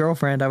just my like,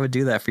 girlfriend. I would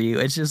do that for you.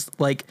 It's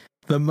just like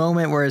the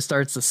moment where it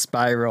starts to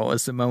spiral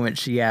is the moment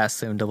she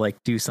asks him to like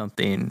do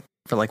something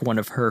for like one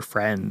of her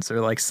friends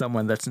or like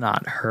someone that's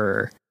not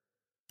her.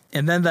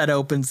 And then that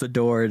opens the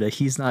door to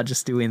he's not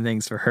just doing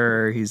things for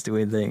her, he's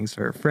doing things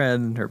for her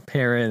friend and her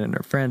parent and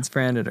her friend's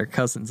friend and her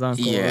cousin's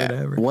uncle or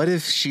whatever. What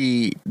if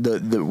she the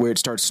where it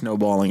starts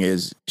snowballing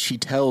is she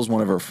tells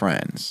one of her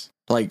friends.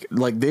 Like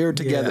they're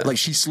together, like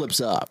she slips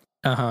up.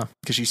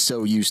 Because she's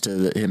so used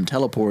to him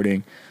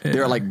teleporting.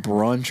 They're at like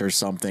brunch or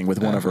something with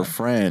one of her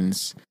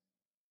friends.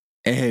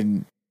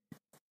 And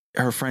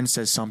her friend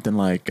says something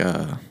like,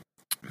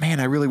 man,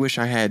 I really wish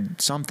I had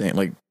something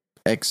like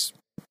X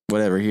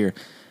whatever here.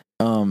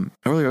 I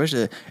really wish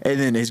that. And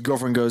then his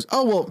girlfriend goes,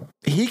 oh, well,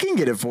 he can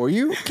get it for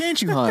you.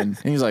 Can't you, hun?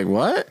 And he's like,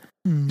 what?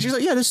 She's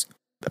like, yeah, just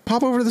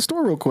pop over to the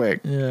store real quick.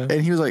 Yeah.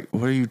 And he was like,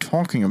 what are you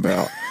talking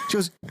about? She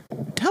goes,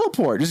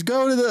 teleport. Just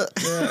go to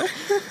the...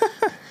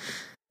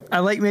 I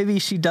like maybe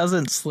she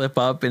doesn't slip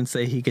up and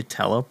say he could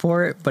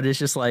teleport, but it's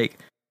just like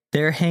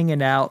they're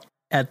hanging out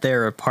at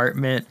their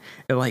apartment.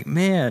 They're like,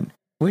 man,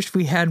 wish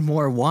we had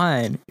more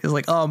wine. It's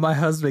like, oh, my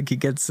husband could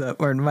get some,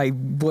 or my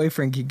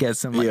boyfriend could get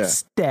some like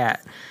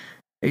stat.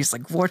 And he's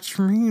like, what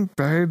you mean,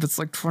 babe? It's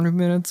like 20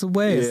 minutes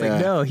away. It's like,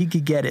 no, he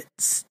could get it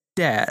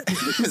stat.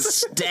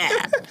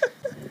 Stat.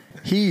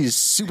 He's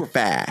super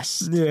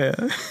fast. Yeah.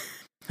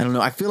 I don't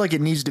know. I feel like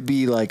it needs to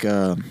be like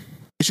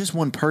it's just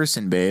one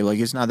person, babe. Like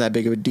it's not that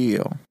big of a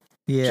deal.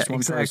 Yeah,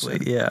 exactly.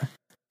 Person. Yeah.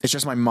 It's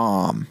just my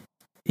mom.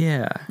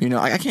 Yeah. You know,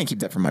 I can't keep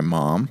that from my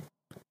mom.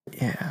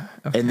 Yeah.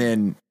 Okay. And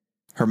then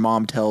her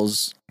mom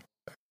tells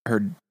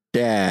her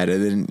dad,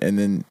 and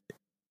then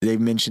they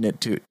mention it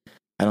to,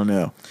 I don't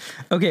know.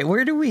 Okay,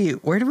 where do we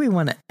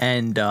want to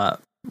end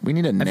up? We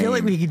need a name. I feel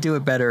like we could do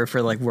it better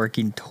for like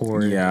working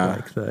toward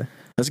like the.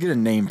 Let's get a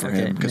name for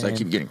him because I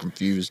keep getting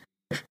confused.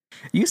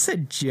 You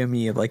said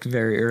Jimmy like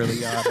very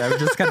early on. I was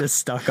just kind of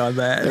stuck on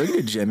that. We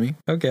get Jimmy.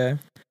 Okay.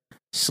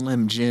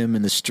 Slim Jim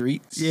in the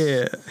streets.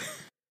 Yeah.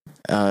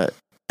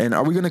 And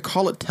are we going to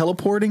call it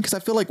teleporting? Because I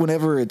feel like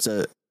whenever it's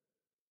a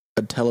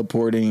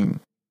teleporting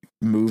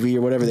movie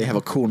or whatever, they have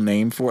a cool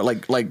name for it,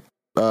 like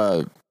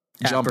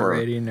jumper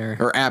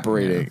or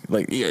apparating. Yeah.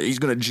 Like he's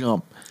going to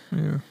jump.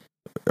 Yeah.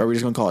 Are we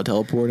just going to call it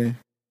teleporting?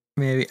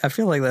 Maybe. I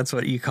feel like that's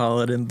what you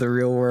call it in the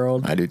real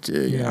world. I do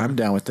too. Yeah, I'm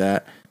down with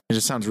that. It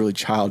just sounds really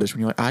childish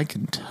when you're like, I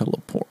can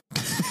teleport.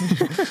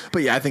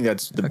 But yeah, I think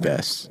that's the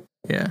best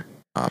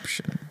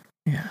option.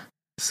 Yeah.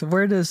 So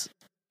where does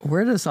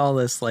all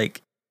this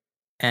like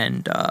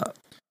end up?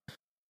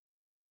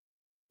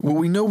 Well,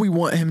 we know we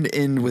want him to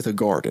end with a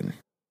garden.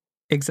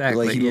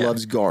 Exactly. Like he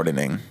loves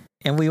gardening.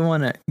 And we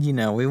want to,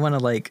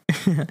 like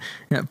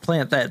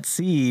plant that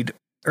seed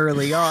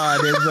early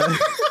on in the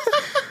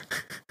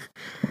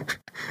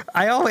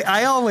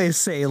I always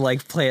say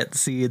like plant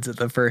seeds at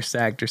the first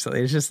act or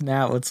something. It's just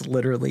now it's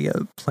literally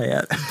a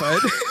plant,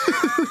 but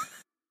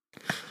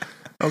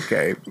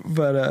okay.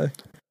 But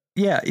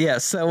yeah.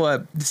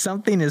 So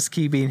something is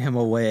keeping him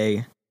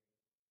away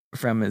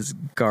from his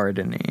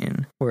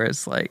gardening.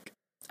 Whereas like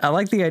I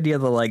like the idea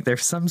that like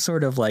there's some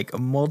sort of like a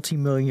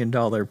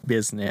multi-million-dollar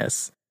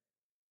business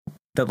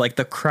that like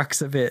the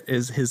crux of it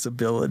is his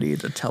ability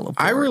to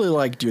teleport. I really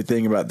liked your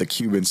thing about the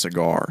Cuban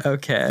cigar.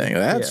 Okay. Thing.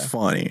 That's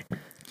funny.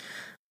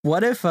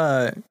 What if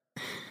like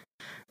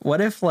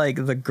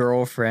the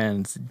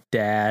girlfriend's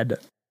dad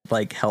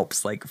like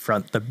helps like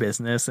front the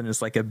business and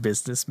is like a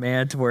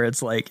businessman, to where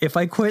it's like, if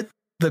I quit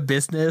the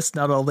business,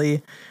 not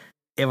only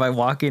am I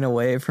walking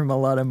away from a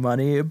lot of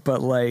money,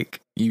 but like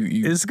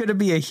it's gonna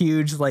be a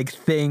huge like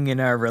thing in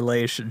our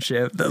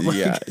relationship that like,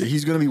 yeah,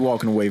 he's gonna be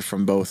walking away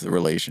from both the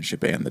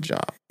relationship and the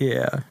job.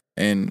 Yeah.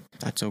 And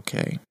that's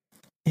okay.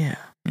 Yeah.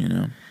 You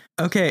know?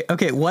 Okay,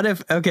 what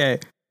if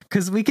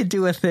because we could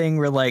do a thing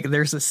where like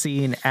there's a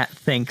scene at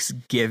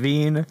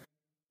Thanksgiving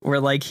where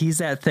like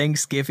he's at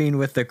Thanksgiving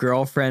with the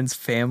girlfriend's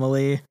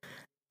family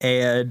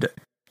and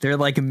they're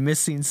like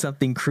missing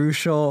something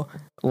crucial,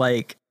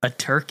 like a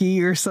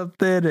turkey or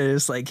something, and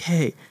it's like,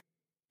 hey,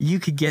 you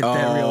could get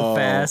that real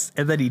fast,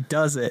 and then he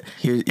does it.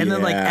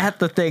 Then like at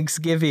the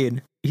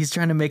Thanksgiving, he's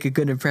trying to make a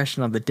good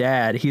impression on the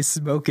dad. He's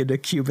smoking a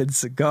Cuban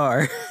cigar.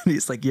 And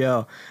he's like,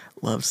 yo,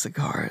 love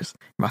cigars.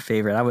 My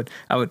favorite.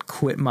 I would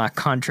quit my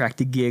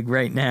contracted gig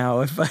right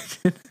now if I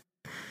could.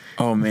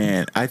 Oh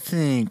man, I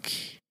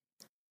think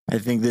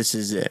this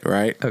is it,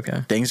 right?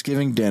 Okay.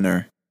 Thanksgiving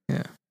dinner.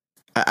 Yeah.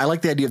 I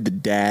like the idea of the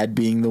dad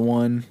being the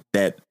one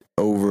that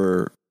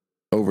overdoes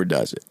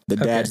it. The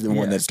dad's the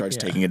one that starts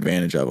taking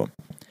advantage of him.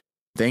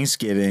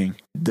 Thanksgiving,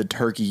 the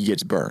turkey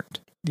gets burned.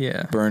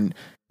 Yeah. Burned.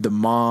 The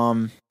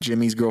mom,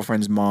 Jimmy's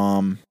girlfriend's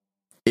mom,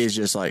 is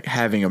just like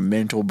having a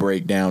mental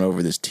breakdown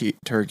over this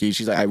turkey.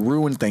 She's like, I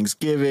ruined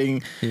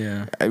Thanksgiving.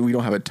 Yeah. We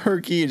don't have a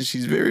turkey, and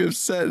she's very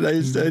upset.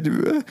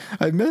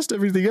 I messed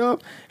everything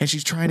up. And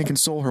she's trying to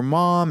console her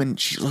mom, and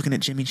she's looking at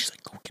Jimmy, and she's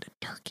like, go get a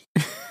turkey.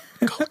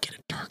 Go get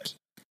a turkey.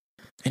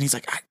 And he's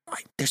like,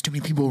 there's too many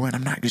people around.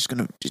 I'm not just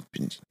going to.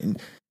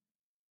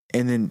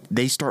 And then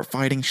they start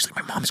fighting. She's like,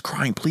 my mom's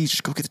crying. Please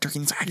just go get the turkey.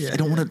 And he's like, I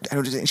don't want to.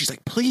 And she's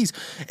like, please.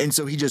 And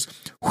so he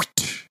just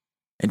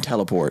and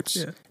teleports.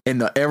 Yeah.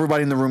 And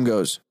everybody in the room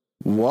goes,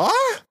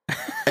 what?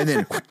 And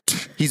then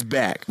he's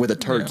back with a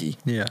turkey.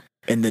 Yeah.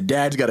 And the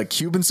dad's got a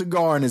Cuban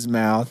cigar in his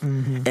mouth,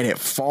 and it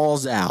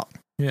falls out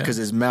because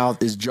his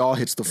jaw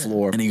hits the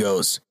floor. And he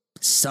goes,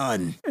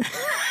 son,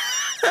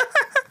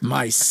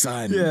 my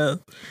son. Yeah.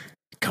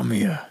 Come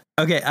here.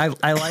 Okay,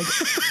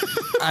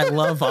 I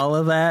love all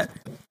of that.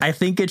 I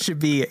think it should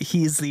be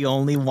he's the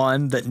only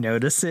one that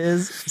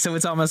notices. So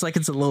it's almost like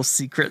it's a little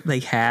secret they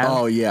have.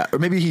 Oh, yeah. Or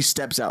maybe he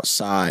steps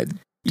outside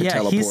to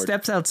teleport. He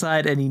steps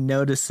outside and he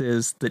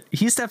notices that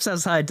he steps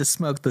outside to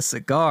smoke the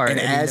cigar. And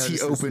as he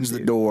opens the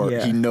door,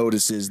 he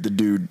notices the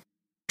dude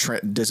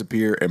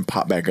disappear and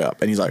pop back up.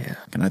 And he's like,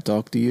 can I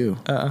talk to you?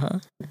 Uh-huh.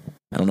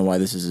 I don't know why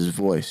this is his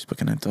voice, but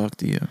can I talk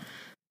to you?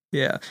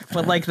 Yeah,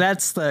 but like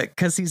that's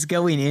because he's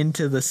going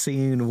into the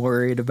scene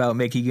worried about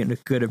making a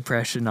good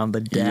impression on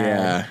the dad.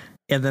 Yeah.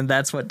 And then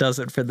that's what does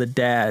it for the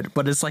dad.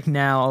 But it's like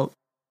now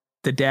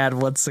the dad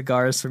wants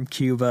cigars from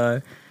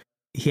Cuba.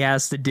 He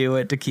has to do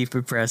it to keep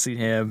impressing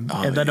him.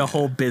 And then a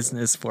whole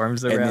business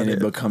forms around it. And then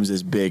it becomes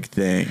this big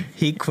thing.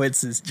 He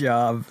quits his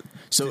job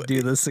to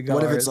do the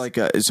cigars. What if it's like,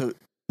 so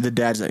the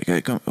dad's like,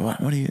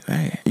 what do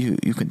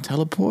you can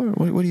teleport?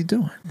 What are you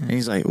doing? And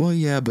he's like, well,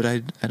 yeah, but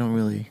I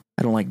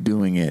don't like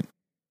doing it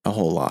a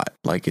whole lot.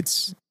 Like I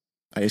just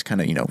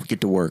kind of,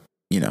 get to work,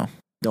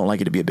 don't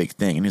like it to be a big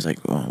thing. And he's like,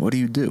 well, what do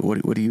you do?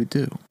 What do you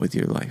do with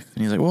your life?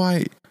 And he's like, well,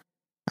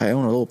 I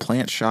own a little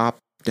plant shop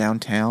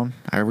downtown.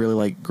 I really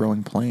like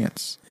growing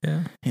plants.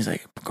 Yeah. He's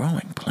like,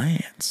 growing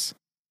plants?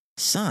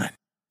 Son,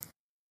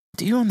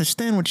 do you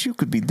understand what you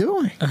could be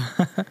doing?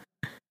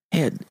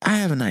 Hey, I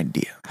have an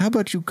idea. How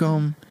about you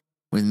come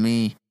with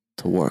me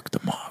to work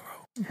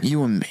tomorrow?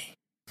 You and me,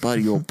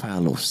 buddy, old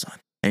pal, old son.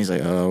 And he's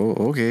like, oh,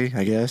 okay,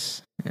 I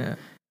guess. Yeah.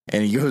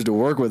 And he goes to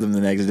work with him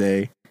the next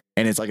day,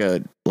 and it's like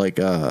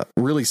a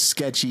really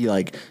sketchy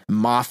like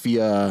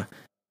mafia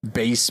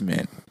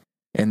basement,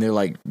 and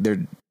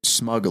they're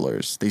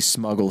smugglers. They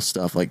smuggle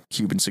stuff like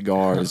Cuban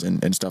cigars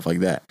and stuff like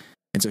that.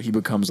 And so he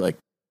becomes like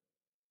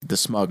the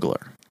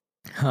smuggler.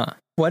 Huh.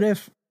 What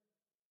if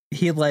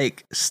he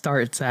like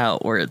starts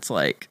out where it's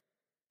like,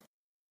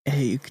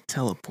 hey, you can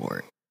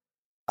teleport.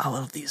 I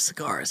love these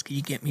cigars. Can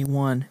you get me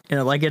one?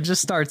 Like it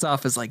just starts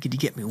off as like, could you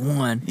get me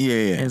one?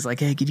 Yeah. And it's like,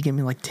 hey, could you get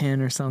me like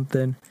 10 or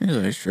something? He's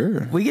like,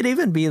 sure. We could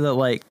even be that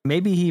like,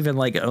 maybe he even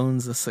like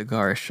owns a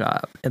cigar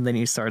shop and then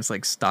he starts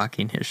like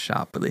stocking his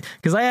shop with it.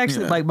 Because I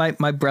actually like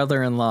my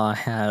brother-in-law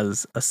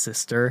has a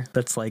sister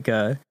that's like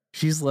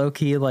she's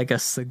low-key like a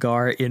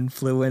cigar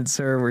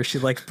influencer where she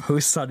like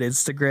posts on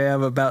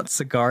Instagram about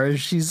cigars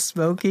she's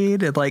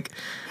smoking and like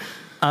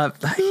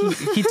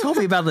he told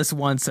me about this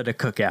once at a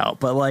cookout,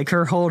 but like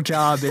her whole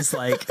job is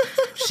like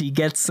she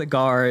gets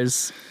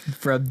cigars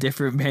from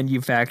different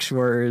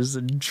manufacturers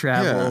and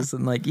travels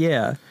and like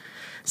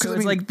so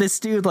it's like this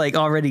dude like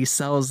already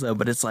sells them,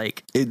 but it's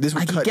like this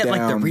would I cut get down,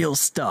 like the real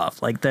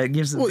stuff like that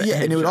gives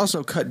and it would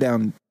also cut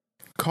down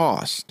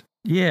cost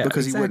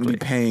because he wouldn't be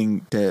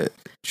paying to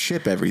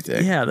ship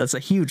everything. That's a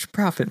huge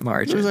profit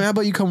margin. He was like, how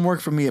about you come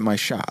work for me at my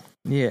shop?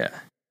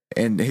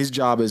 And his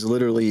job is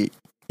literally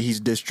he's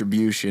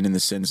distribution in the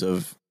sense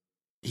of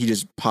he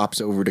just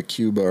pops over to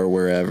Cuba or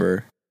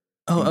wherever.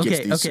 Oh, and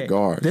gets these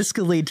cigars. This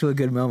could lead to a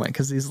good moment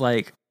because he's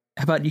like,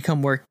 how about you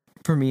come work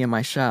for me in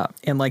my shop.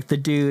 And like the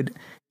dude,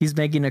 he's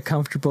making a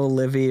comfortable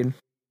living,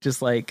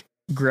 just like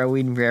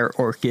growing rare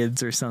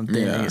orchids or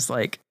something. Yeah. And he's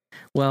like,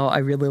 well, I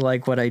really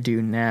like what I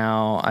do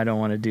now. I don't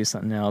want to do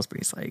something else. But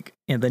he's like,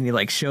 and then he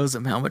like shows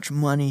him how much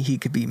money he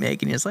could be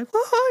making. He's like,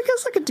 well, I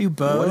guess I could do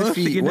both.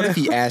 What if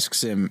he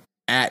asks him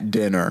at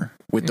dinner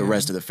with the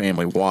rest of the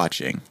family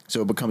watching?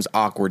 So it becomes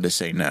awkward to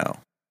say no.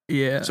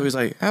 Yeah. So he's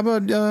like, how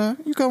about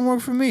you come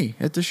work for me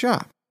at the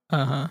shop?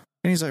 Uh-huh.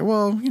 And he's like,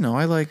 well,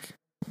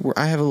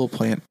 I have a little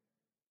plant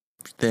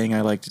thing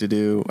I like to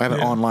do. I have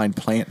an online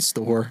plant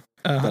store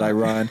that I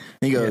run. And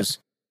he goes,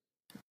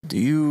 do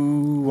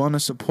you want to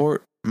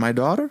support my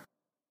daughter?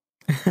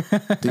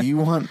 Do you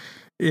want...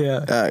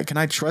 can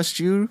I trust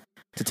you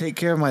to take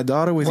care of my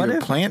daughter with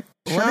your plant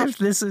shop? What if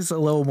this is a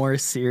little more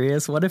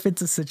serious? What if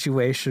it's a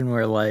situation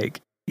where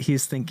like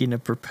he's thinking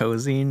of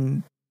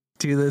proposing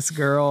to this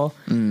girl,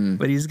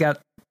 but he's got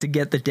to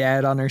get the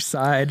dad on her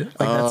side?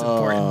 Like that's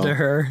important to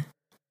her.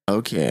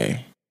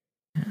 Okay.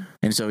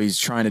 And so he's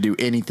trying to do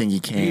anything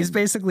he can. He's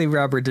basically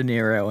Robert De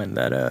Niro in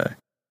that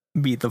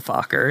Meet the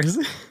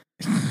Fockers.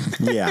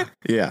 Yeah.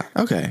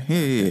 Okay.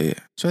 Yeah.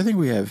 So I think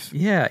we have.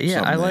 Yeah.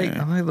 I like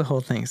there. the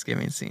whole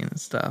Thanksgiving scene and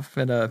stuff.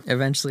 But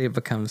eventually it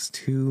becomes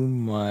too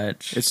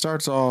much. It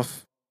starts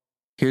off,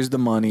 here's the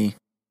money.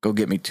 Go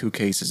get me 2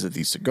 cases of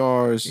these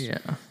cigars. Yeah.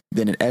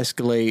 Then it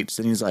escalates.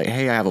 And he's like,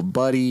 hey, I have a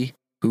buddy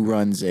who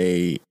runs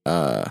a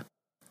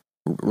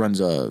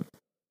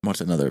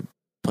what's another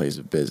place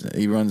of business?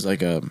 He runs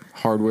like a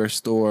hardware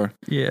store.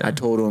 Yeah. I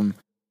told him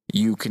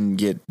you can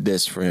get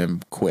this for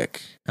him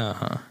quick.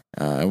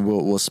 And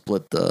we'll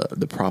split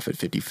the profit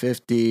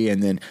 50-50.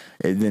 And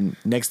then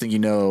next thing you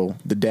know,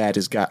 the dad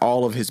has got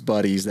all of his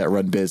buddies that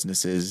run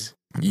businesses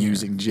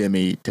using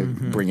Jimmy to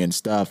bring in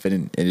stuff.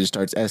 And it just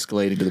starts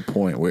escalating to the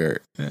point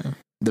where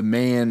the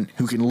man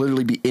who can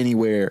literally be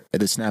anywhere at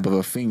the snap of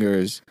a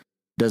fingers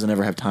doesn't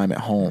ever have time at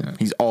home. Yeah.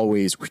 He's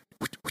always...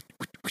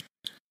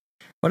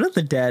 What if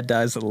the dad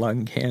dies of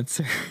lung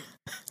cancer?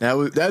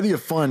 That'd be a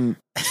fun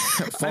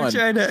I'm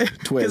trying to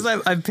twist.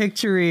 Because I'm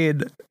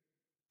picturing,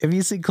 if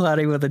you see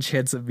Cloudy with a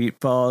Chance of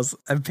Meatballs,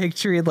 I'm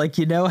picturing like,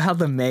 you know how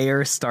the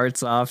mayor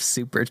starts off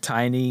super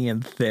tiny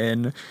and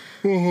thin,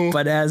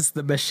 but as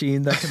the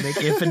machine that can make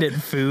infinite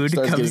food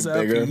comes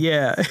up, bigger.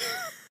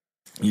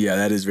 Yeah,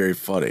 that is very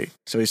funny.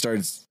 So he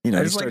starts,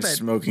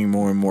 smoking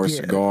more and more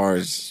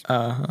cigars.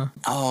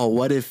 Oh,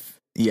 what if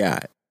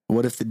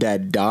the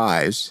dad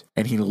dies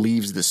and he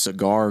leaves the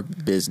cigar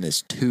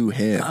business to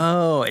him?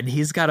 Oh, and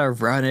he's got to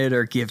run it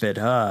or give it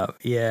up.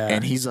 Yeah.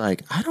 And he's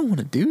like, I don't want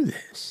to do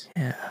this.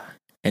 Yeah.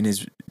 And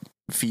his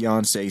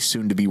fiance,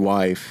 soon to be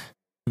wife,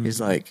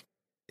 is like,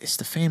 it's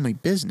the family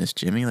business,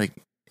 Jimmy. Like,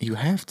 you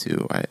have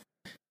to.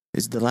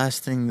 It's the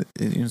last thing.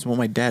 It's what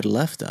my dad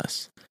left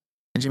us.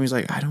 And Jimmy's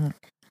like, I don't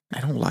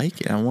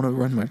like it. I want to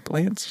run my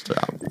plant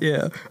shop.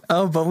 Yeah.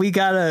 Oh, but we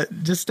gotta,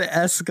 just to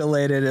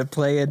escalate it and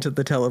play into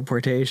the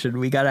teleportation,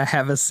 we gotta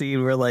have a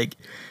scene where like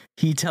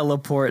he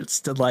teleports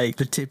to like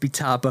the tippy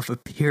top of a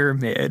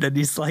pyramid and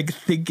he's like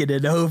thinking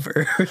it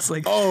over. It's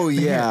like, oh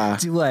yeah,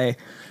 do I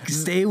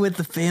stay with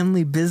the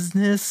family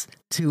business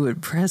to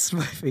impress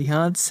my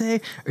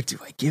fiance, or do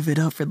I give it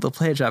up for the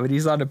plant job? And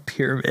he's on a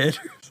pyramid.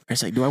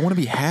 It's like, do I want to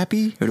be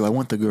happy or do I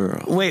want the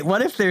girl? Wait,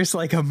 what if there's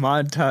like a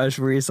montage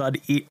where he's on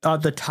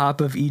the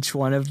top of each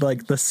one of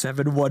like the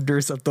 7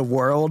 wonders of the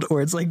world,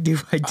 or it's like, do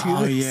I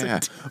do this? Oh yeah,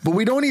 but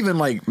we don't even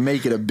like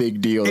make it a big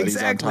deal that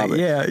he's on top of it.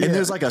 Yeah, and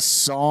there's like a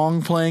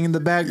song playing in the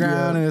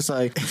background, and it's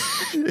like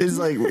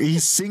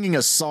he's singing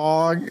a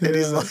song, and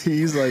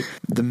he's like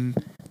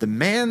the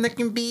man that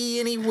can be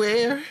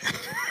anywhere,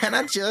 and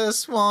I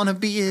just want to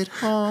be at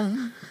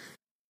home.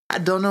 I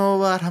don't know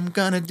what I'm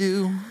gonna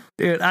do.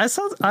 Dude, I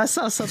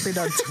saw something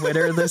on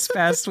Twitter this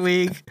past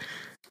week.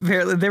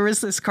 Apparently, there was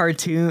this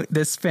cartoon,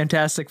 this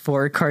Fantastic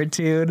Four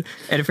cartoon,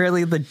 and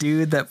apparently the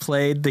dude that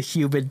played the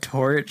Human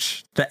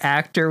Torch, the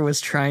actor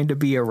was trying to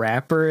be a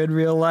rapper in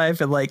real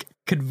life and like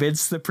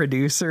convinced the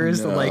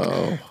producers to like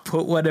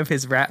put one of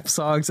his rap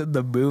songs in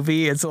the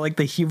movie. And so like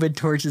the Human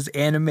Torch is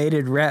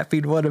animated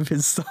rapping one of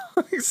his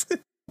songs.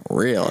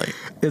 Really?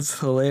 It's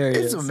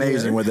hilarious. It's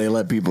amazing what they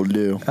let people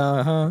do.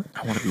 I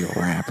want to be a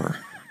rapper,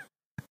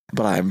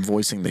 but I'm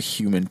voicing the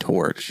Human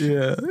Torch.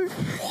 Yeah.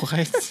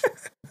 What?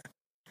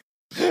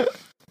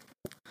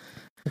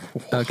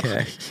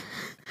 Okay.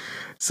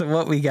 So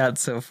what we got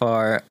so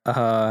far,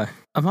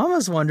 I'm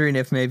almost wondering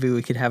if maybe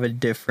we could have a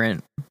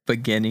different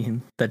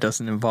beginning that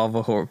doesn't involve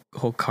a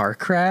whole car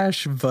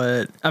crash.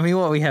 But I mean,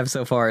 what we have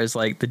so far is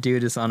like the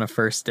dude is on a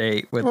first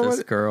date with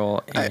this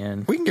girl,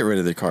 and we can get rid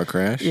of the car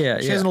crash. Yeah,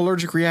 she has an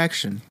allergic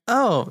reaction.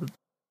 Oh,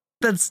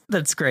 that's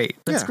great.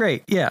 That's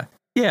great. Yeah.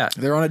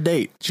 They're on a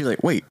date. She's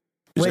like, wait,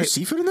 is there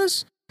seafood in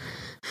this?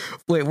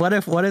 Wait, what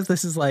if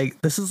this is like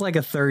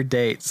a third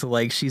date? So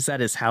like she's at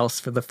his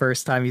house for the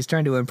first time. He's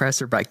trying to impress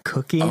her by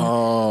cooking.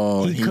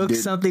 Oh, he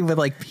cooks something with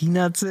like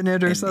peanuts in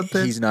it or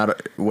something. He's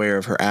not aware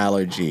of her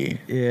allergy.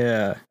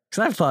 Yeah,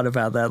 because I've thought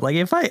about that. Like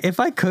if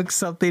I cook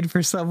something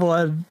for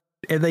someone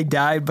and they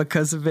died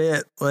because of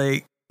it,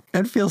 like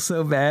I'd feel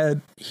so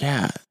bad.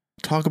 Yeah,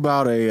 talk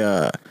about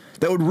a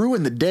that would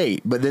ruin the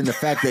date. But then the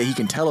fact that he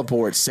can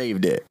teleport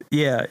saved it.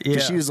 Yeah.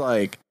 'Cause she's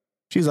like,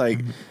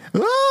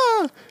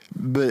 ah,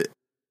 but,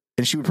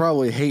 and she would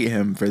probably hate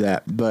him for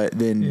that. But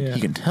then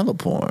he can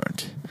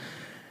teleport.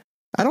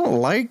 I don't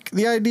like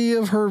the idea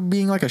of her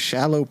being like a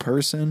shallow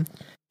person.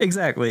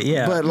 Exactly.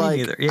 Yeah. But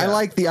like, Yeah. I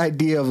like the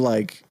idea of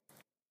like,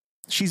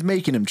 she's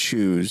making him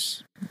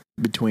choose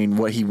between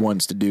what he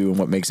wants to do and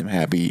what makes him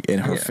happy in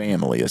her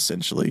family,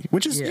 essentially,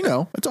 which is, you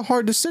know, it's a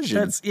hard decision.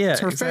 It's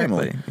her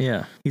family.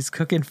 Yeah. He's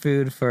cooking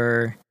food for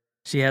her.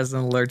 She has an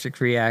allergic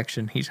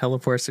reaction. He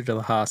teleports her to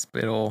the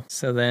hospital.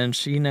 So then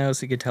she knows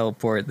he could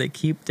teleport. They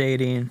keep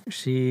dating.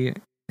 She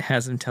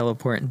has him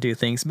teleport and do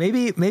things.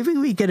 Maybe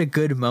we get a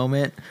good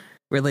moment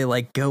where they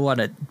like go on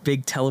a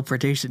big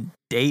teleportation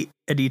date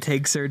and he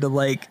takes her to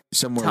like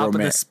somewhere top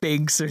of the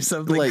Sphinx or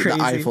something like crazy.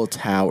 the Eiffel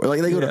Tower.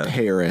 Like they go to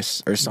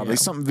Paris or something.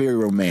 Something very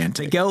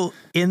romantic. They go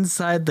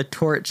inside the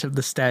torch of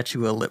the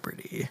Statue of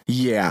Liberty.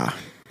 Yeah.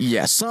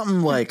 Yeah,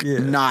 something like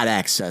not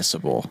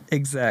accessible.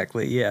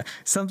 Exactly, yeah.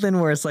 Something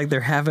where it's like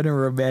they're having a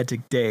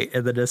romantic date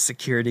and then a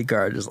security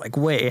guard is like,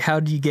 wait, how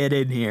do you get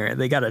in here?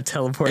 And they got to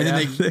teleport and then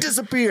out they there.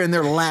 disappear and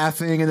they're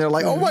laughing and they're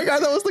like, oh my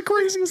God, that was the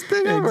craziest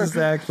thing ever.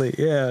 Exactly,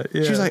 yeah.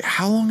 She's like,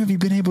 how long have you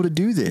been able to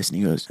do this? And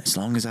he goes, as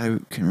long as I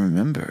can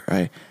remember.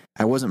 I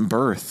wasn't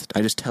birthed.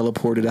 I just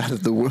teleported out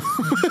of the womb.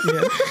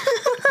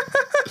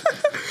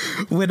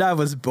 When I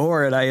was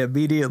born, I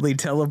immediately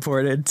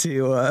teleported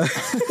to...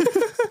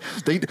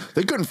 They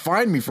couldn't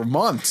find me for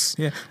months.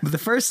 Yeah, but the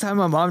first time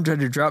my mom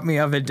tried to drop me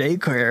off at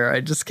daycare, I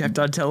just kept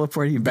on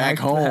teleporting back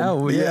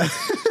home. Yeah.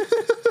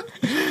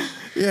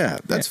 Yeah,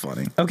 that's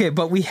funny. Okay,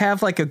 but we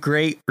have like a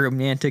great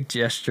romantic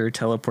gesture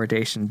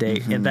teleportation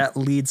date, and that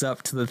leads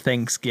up to the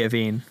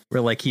Thanksgiving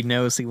where like he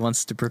knows he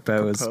wants to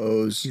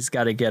propose. He's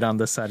got to get on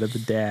the side of the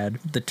dad.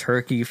 The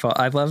turkey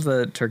I love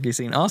the turkey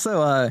scene.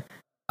 Also, I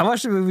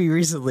watched a movie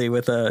recently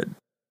with a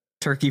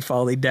turkey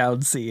falling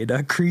down scene.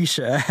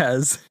 Krisha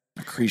has.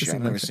 Krisha,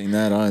 I've never seen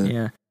that either.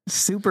 Yeah,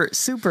 super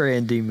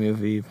indie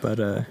movie, but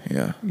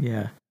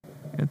yeah,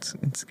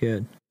 it's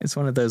good. It's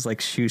one of those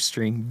like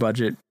shoestring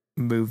budget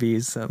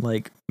movies that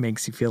like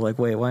makes you feel like,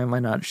 wait, why am I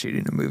not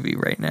shooting a movie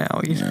right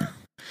now? You know?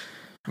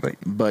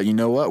 But you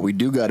know what? We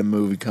do got a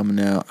movie coming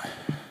out.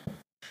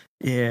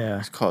 Yeah,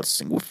 it's called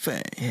Single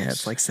Phase. Yeah,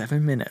 it's like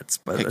 7 minutes,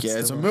 but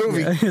it's a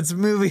movie. Yeah, it's a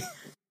movie.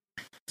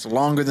 It's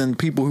longer than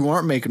people who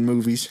aren't making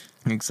movies.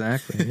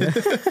 Exactly.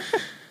 Yeah.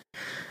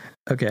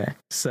 Okay,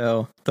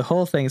 so the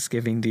whole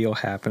Thanksgiving deal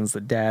happens. The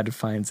dad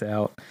finds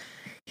out.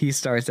 He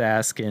starts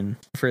asking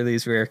for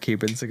these rare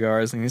Cuban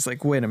cigars, and he's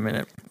like, wait a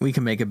minute, we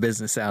can make a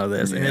business out of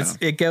this. And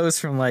it goes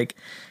from like,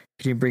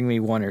 could you bring me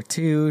 1 or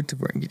 2 to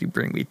could you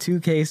bring me 2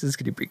 cases?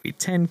 Could you bring me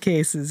 10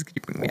 cases? Could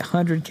you bring me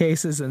 100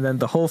 cases? And then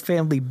the whole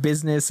family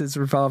business is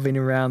revolving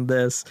around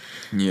this.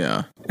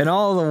 Yeah. And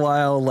all the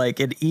while, like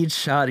in each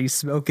shot, he's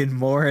smoking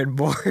more and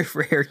more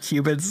rare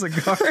Cuban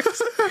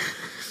cigars.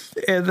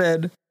 And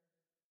then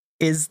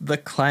the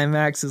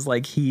climax is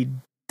like he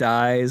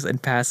dies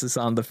and passes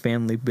on the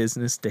family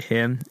business to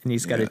him, and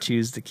he's got to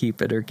choose to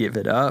keep it or give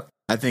it up.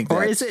 I think,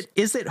 or is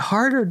it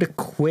harder to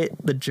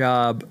quit the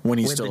job when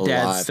he's still the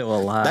dad's alive? Still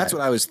alive? That's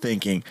what I was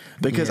thinking,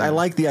 because I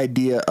like the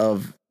idea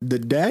of the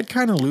dad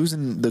kind of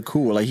losing the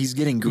cool, like he's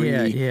getting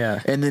greedy.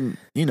 Yeah. And then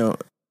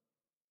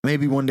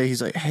maybe one day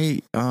he's like,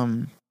 hey,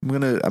 I'm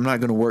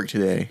not gonna work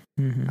today.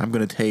 Mm-hmm. I'm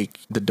gonna take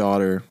the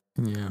daughter.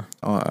 Yeah.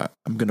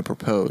 I'm gonna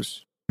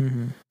propose.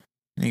 Mm-hmm.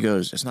 And he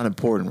goes, it's not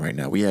important right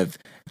now. We have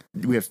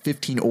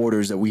 15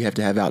 orders that we have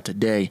to have out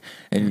today,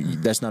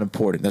 and that's not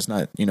important. That's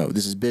not,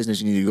 this is business.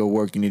 You need to go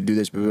work. You need to do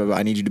this. Blah, blah, blah.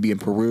 I need you to be in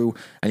Peru.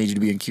 I need you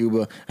to be in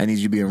Cuba. I need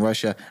you to be in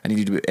Russia. I need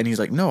you to be. And he's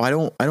like, no, I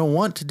don't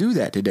want to do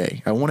that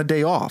today. I want a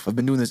day off. I've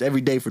been doing this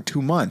every day for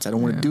 2 months. I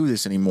don't want to do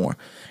this anymore.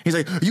 He's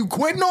like, you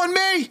quitting on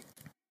me?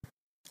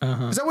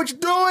 Is that what you're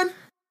doing?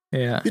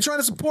 Yeah. You're trying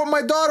to support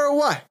my daughter or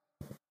what?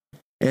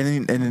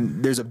 And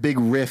then there's a big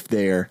rift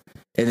there.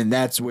 And then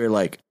that's where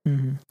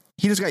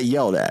he just got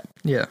yelled at.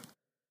 Yeah.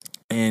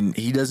 And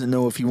he doesn't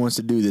know if he wants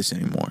to do this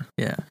anymore.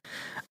 Yeah.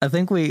 I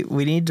think we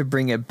need to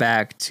bring it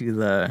back to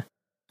the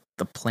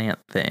plant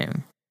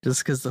thing.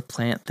 Just because the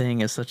plant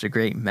thing is such a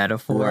great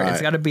metaphor. Right.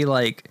 It's got to be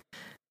like,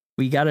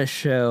 we got to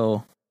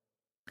show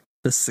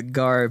the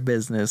cigar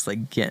business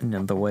like getting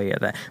in the way of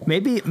that.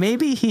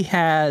 Maybe he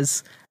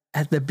has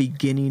at the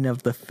beginning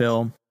of the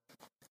film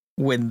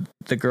when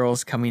the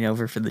girl's coming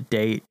over for the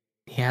date,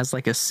 he has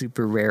like a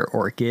super rare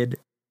orchid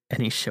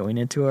and he's showing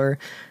it to her.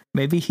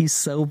 Maybe he's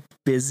so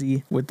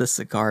busy with the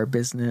cigar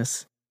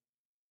business,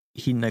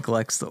 he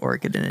neglects the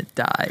orchid and it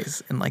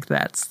dies. And like,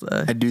 that's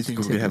the... I do think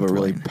we could have a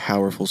really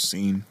powerful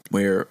scene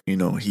where,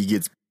 he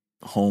gets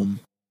home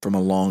from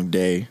a long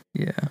day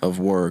of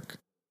work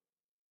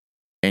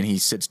and he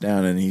sits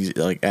down and he's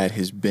like at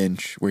his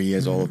bench where he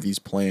has all of these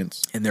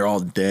plants and they're all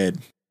dead.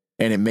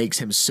 And it makes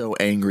him so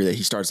angry that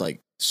he starts like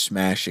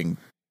smashing,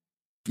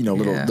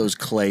 those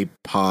clay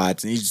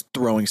pots, and he's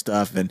throwing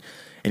stuff and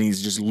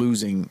he's just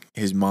losing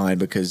his mind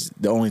because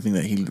the only thing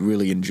that he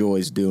really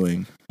enjoys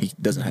doing, he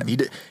doesn't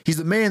have. He's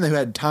the man who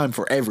had time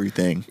for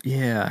everything.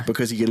 Yeah.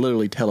 Because he could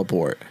literally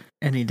teleport.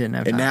 And he didn't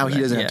have And time now for he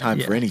that. doesn't Yeah, have time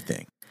yeah. for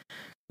anything.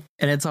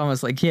 And it's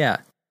almost like, yeah,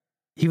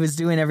 he was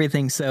doing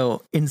everything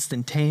so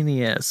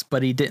instantaneous,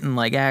 but he didn't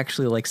like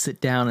actually like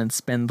sit down and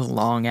spend the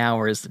long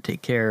hours to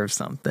take care of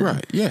something.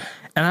 Right. Yeah.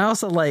 And I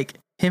also like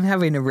him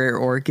having a rare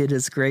orchid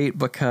is great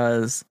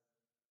because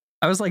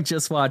I was like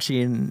just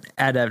watching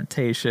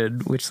Adaptation,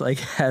 which like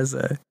has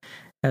a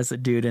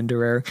dude into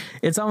rare.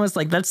 It's almost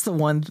like that's the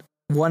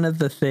one of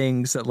the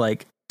things that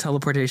like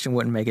teleportation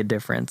wouldn't make a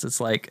difference. It's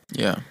like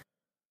Yeah.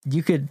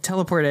 you could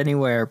teleport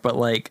anywhere, but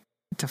like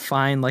to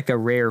find like a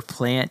rare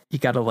plant, you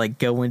got to like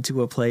go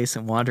into a place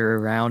and wander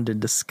around and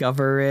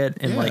discover it.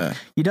 And like,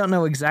 you don't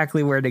know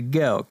exactly where to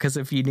go. Because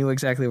if you knew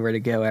exactly where to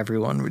go,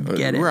 everyone would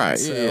get it. Right.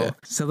 So,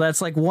 so that's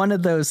like one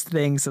of those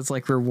things that's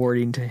like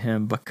rewarding to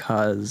him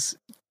because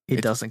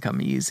it doesn't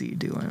come easy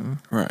to him.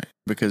 Right.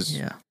 Because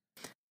Yeah.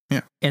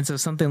 Yeah. And so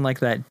something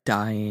like that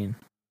dying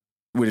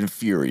would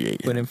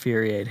infuriate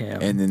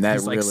him. And then that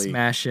he's like really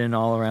smashing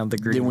all around the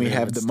green. Then we room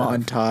have and the stuff.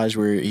 montage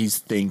where he's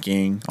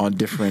thinking on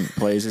different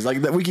places.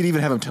 Like that, we could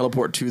even have him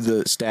teleport to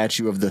the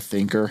statue of the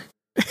thinker,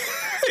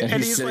 and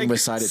he's sitting like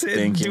beside it sitting,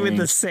 thinking, doing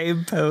the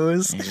same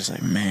pose. And he's just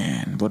like,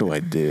 man, what do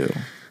I do?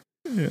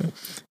 Yeah.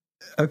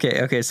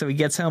 Okay. So he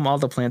gets home. All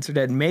the plants are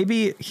dead.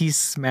 Maybe he's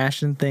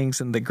smashing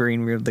things in the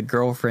green room. The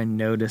girlfriend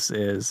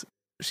notices.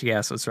 She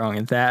asks what's wrong,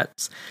 and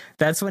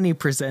that's when he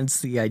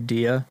presents the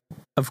idea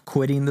of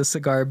quitting the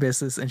cigar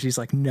business. And she's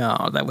like,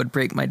 "No, that would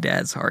break my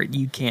dad's heart.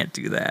 You can't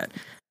do that."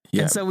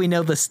 Yeah. And so we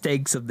know the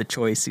stakes of the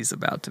choice he's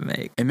about to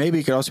make. And maybe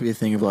it could also be a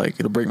thing of like,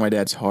 it'll break my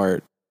dad's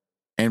heart,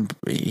 and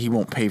he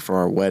won't pay for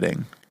our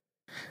wedding.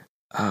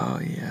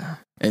 Oh yeah.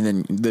 And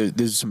then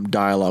there's some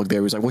dialogue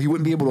there. He's like, well, he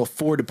wouldn't be able to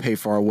afford to pay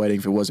for our wedding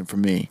if it wasn't for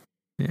me.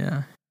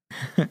 Yeah.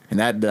 And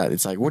that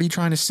it's like, what are you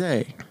trying to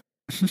say?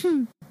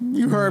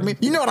 You heard me.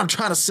 You know what I'm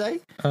trying to say?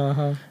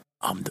 Uh-huh.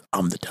 I'm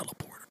the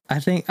teleporter. I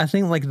think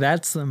like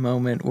that's the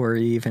moment where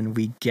even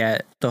we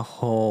get the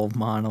whole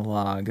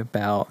monologue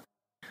about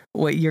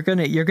what you're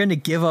gonna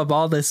give up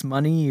all this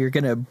money, you're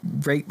gonna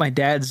break my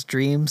dad's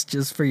dreams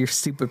just for your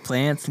stupid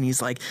plants. And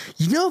he's like,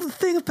 you know the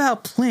thing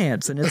about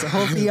plants, and it's a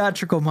whole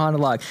theatrical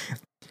monologue.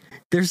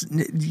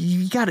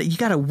 You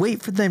gotta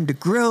wait for them to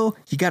grow.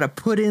 You gotta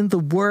put in the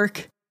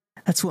work.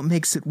 That's what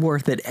makes it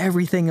worth it.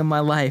 Everything in my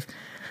life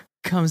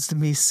comes to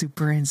me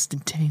super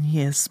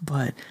instantaneous,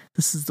 but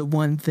this is the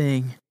one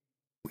thing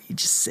where you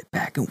just sit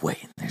back and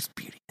wait, and there's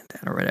beauty in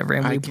that or whatever.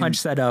 And we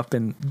punch that up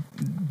and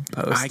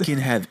post. I can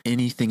have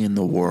anything in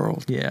the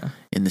world. Yeah.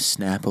 In the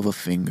snap of a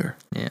finger.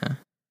 Yeah.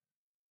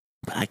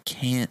 But I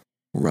can't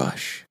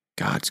rush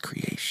God's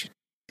creation.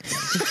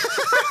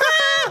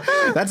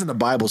 That's in the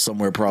Bible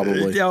somewhere,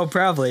 probably. Oh,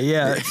 probably.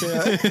 Yeah.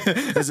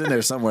 It's in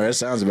there somewhere. It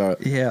sounds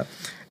about it. Yeah.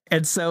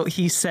 And so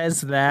he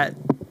says that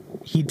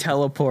he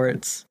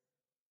teleports.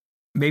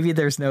 Maybe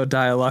there's no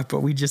dialogue,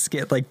 but we just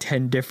get like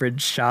 10 different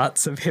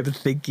shots of him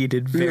thinking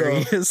in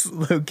various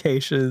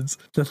locations.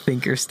 The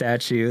thinker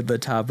statue, the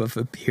top of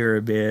a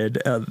pyramid,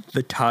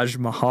 the Taj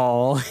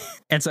Mahal.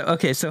 And so,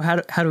 okay, so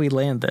how do we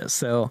land this?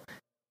 So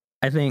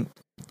I think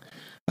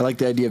I like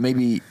the idea of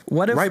maybe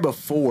right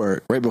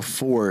before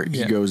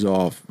he goes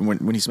off,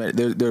 when he's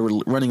they're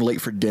running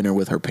late for dinner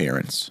with her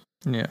parents.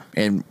 Yeah.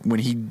 And when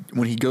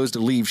he goes to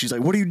leave, she's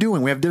like, "What are you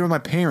doing? We have dinner with my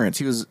parents."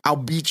 He goes, "I'll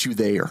beat you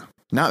there.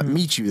 Not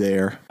meet you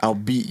there. I'll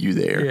beat you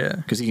there." Yeah.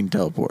 Because he can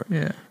teleport.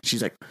 Yeah.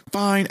 She's like,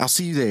 "Fine, I'll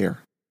see you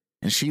there."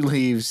 And she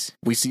leaves.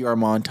 We see our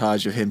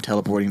montage of him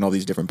teleporting in all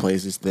these different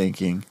places,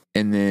 thinking.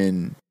 And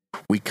then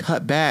we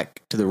cut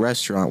back to the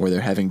restaurant where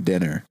they're having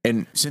dinner.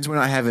 And since we're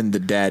not having the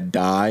dad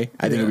die,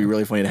 I think it'd be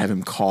really funny to have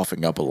him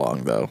coughing up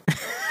along, though.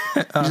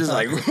 He's just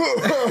like,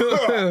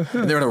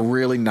 and they're in a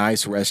really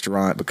nice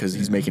restaurant because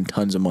he's making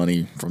tons of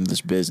money from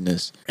this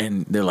business.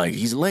 And they're like,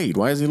 he's late.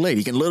 Why is he late?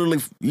 He can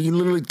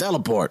literally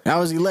teleport.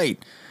 How is he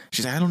late?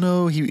 She's like, I don't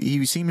know.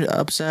 He seemed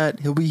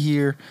upset. He'll be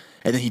here.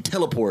 And then he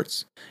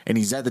teleports and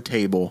he's at the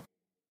table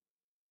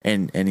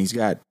and he's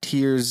got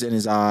tears in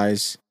his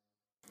eyes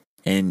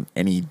and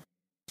he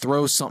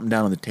throws something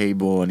down on the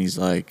table and he's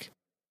like,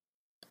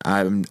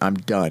 I'm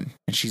done.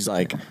 And she's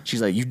like,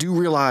 you do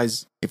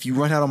realize if you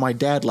run out on my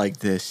dad like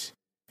this,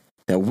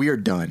 that we're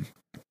done.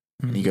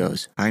 Mm-hmm. And he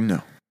goes, I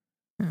know.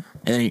 And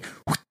then he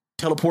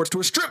teleports to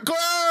a strip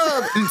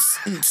club.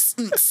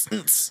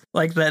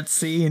 Like that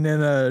scene in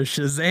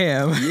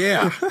Shazam.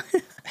 Yeah.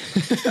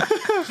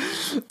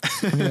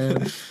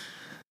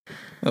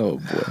 Oh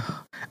boy.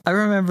 I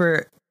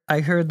remember I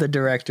heard the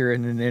director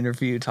in an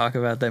interview talk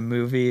about that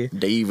movie.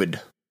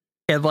 David.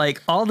 And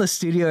like all the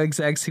studio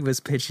execs he was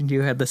pitching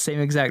to had the same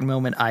exact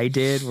moment I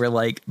did, where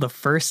like the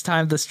first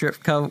time the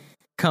strip club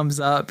comes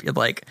up, you're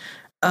like,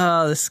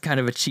 oh, this is kind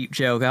of a cheap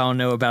joke. I don't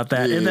know about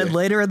that. Yeah. And then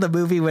later in the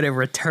movie when it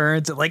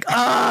returns, it's like,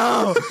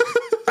 oh,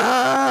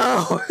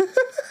 oh.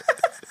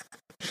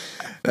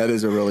 That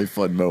is a really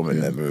fun moment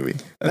in that movie.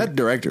 That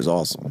director's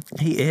awesome.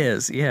 He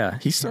is, yeah.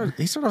 He started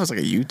off as like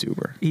a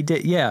YouTuber. He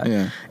did,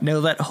 yeah.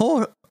 No, that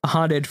whole a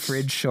haunted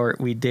fridge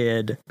short we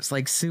did. It's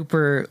like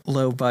super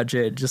low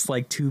budget, just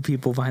like 2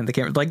 people behind the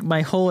camera. Like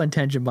my whole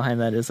intention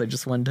behind that is I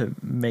just wanted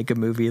to make a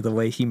movie the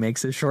way he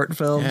makes his short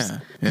films. Yeah,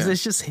 Because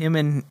it's just him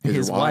and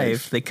his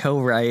wife. They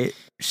co-write,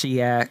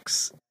 she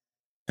acts,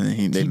 and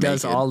then he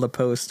does all the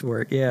post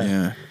work.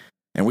 Yeah.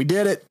 And we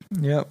did it.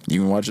 Yep.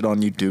 You can watch it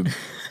on YouTube.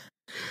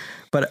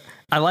 But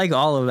I like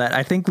all of that.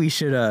 I think we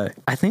should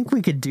I think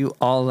we could do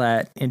all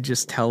that and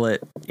just tell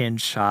it in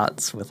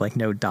shots with like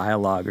no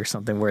dialogue or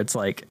something, where it's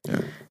like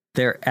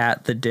they're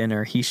at the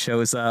dinner, he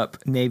shows up,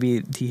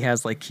 maybe he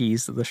has like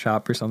keys to the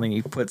shop or something,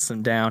 he puts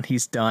them down,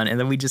 he's done, and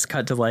then we just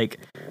cut to like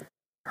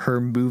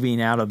her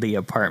moving out of the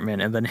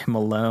apartment and then him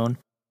alone.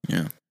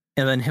 Yeah.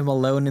 And then him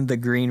alone in the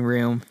green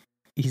room.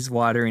 He's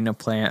watering a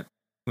plant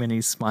when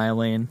he's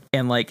smiling,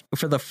 and like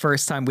for the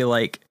first time we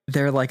like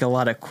there are like a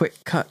lot of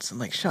quick cuts and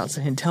like shots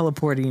of him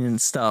teleporting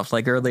and stuff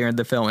like earlier in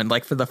the film, and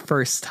like for the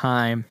first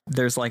time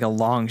there's like a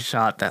long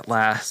shot that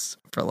lasts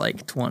for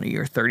like 20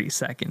 or 30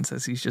 seconds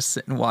as he's just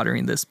sitting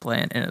watering this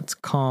plant, and it's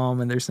calm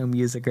and there's no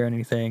music or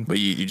anything, But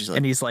you just like,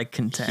 and he's like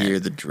content, hear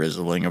the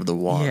drizzling of the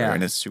water, Yeah.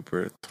 and it's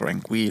super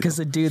tranquilo. because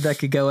a dude that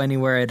could go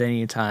anywhere at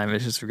any time,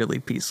 it's just really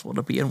peaceful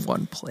to be in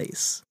one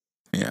place.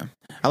 Yeah,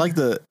 I like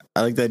the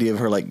idea of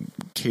her like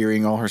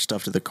carrying all her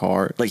stuff to the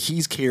car. Like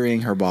he's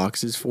carrying her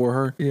boxes for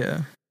her.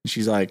 Yeah.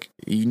 She's like,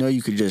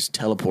 you could just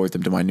teleport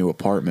them to my new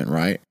apartment,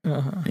 right?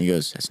 And he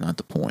goes, that's not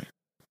the point.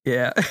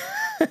 Yeah.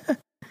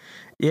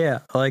 Yeah,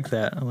 I like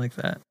that.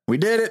 We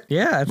did it.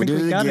 Yeah, I think did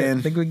we it got again. it.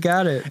 I think we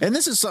got it. And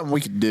this is something we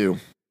could do.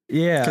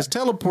 Yeah. Because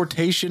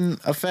teleportation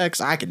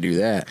effects, I could do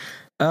that.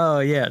 Oh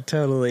yeah,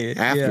 totally.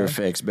 After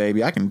Effects,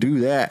 baby, I can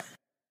do that.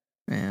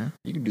 Yeah.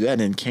 You can do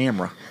that in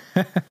camera.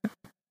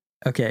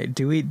 Okay,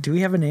 do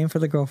we have a name for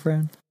the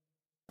girlfriend?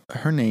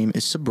 Her name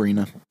is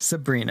Sabrina.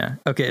 Sabrina.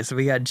 Okay, so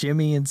we got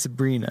Jimmy and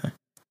Sabrina.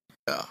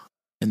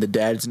 And the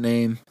dad's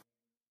name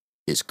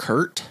is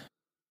Kurt.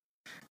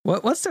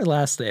 What's their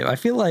last name? I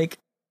feel like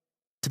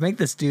to make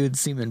this dude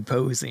seem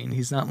imposing,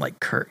 he's not like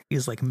Kurt.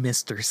 He's like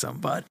Mr.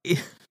 Somebody.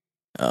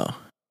 Oh.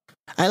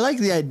 I like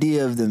the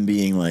idea of them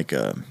being like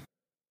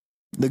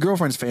the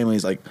girlfriend's family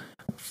is like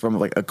from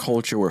like a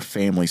culture where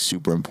family's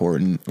super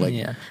important. Like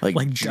yeah.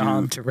 like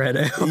John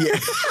Toretto. Yeah.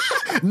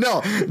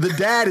 No, the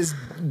dad is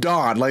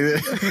Don. Like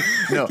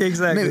no.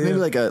 Exactly. Maybe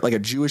like a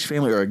Jewish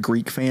family or a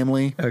Greek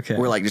family. Okay.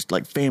 Where like just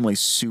like family's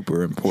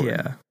super important.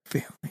 Yeah.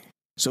 Family.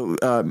 So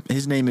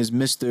his name is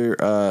Mr.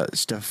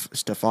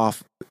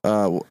 Stefoff.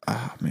 Oh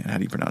man, how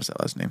do you pronounce that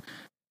last name?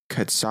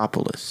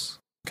 Katsopoulos.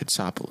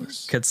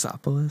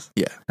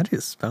 Yeah. How do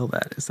you spell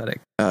that? Is that a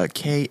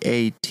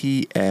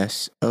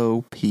Katsopoulos.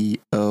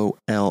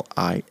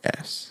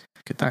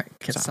 all right?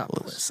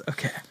 Katsopoulos.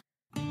 Okay.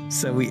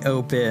 So we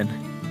open.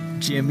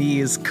 Jimmy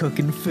is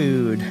cooking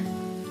food.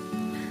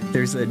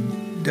 There's the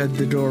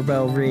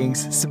doorbell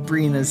rings.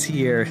 Sabrina's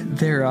here.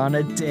 They're on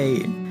a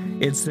date.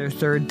 It's their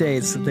 3rd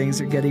date, so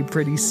things are getting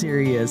pretty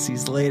serious.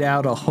 He's laid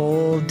out a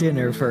whole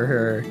dinner for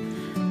her.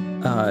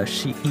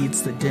 She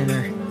eats the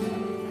dinner,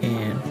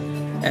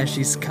 and as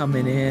she's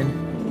coming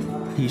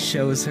in, he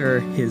shows her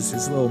his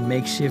little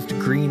makeshift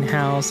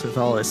greenhouse with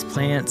all his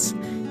plants.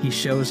 He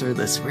shows her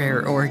this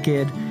rare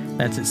orchid.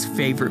 That's his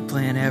favorite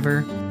plant ever.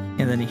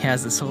 And then he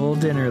has this whole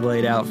dinner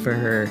laid out for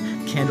her.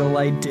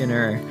 Candlelight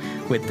dinner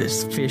with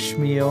this fish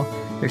meal.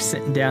 They're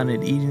sitting down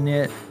and eating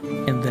it.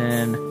 And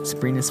then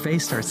Sabrina's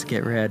face starts to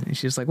get red. And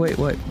she's like, wait,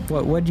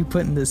 what'd you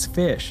put in this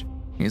fish?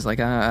 And he's like,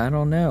 I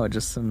don't know.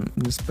 Just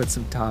put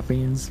some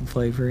toppings, some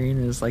flavoring.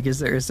 And it's like, is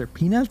there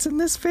peanuts in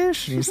this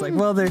fish? And he's like,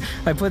 well,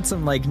 I put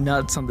some like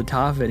nuts on the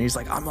top of it. And he's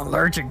like, I'm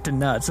allergic to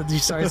nuts. And he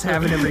starts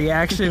having a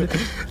reaction.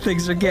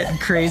 Things are getting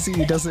crazy.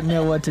 He doesn't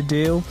know what to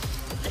do.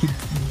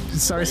 He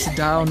starts to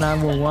dial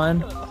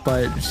 911,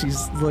 but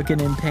she's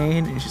looking in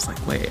pain, and she's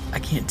like, wait, I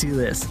can't do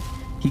this.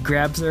 He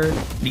grabs her,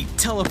 and he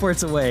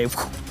teleports away.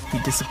 He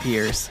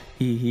disappears.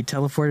 He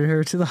teleported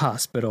her to the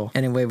hospital.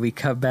 Anyway, we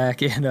cut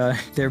back, and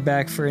they're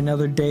back for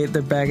another date.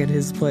 They're back at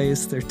his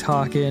place. They're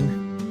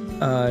talking.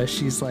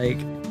 She's like,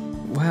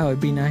 wow,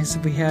 it'd be nice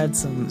if we had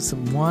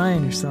some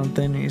wine or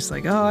something. And he's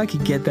like, oh, I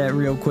could get that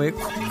real quick.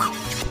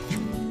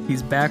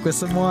 He's back with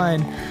some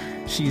wine.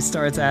 She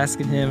starts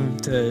asking him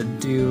to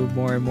do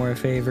more and more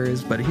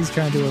favors, but he's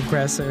trying to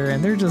impress her,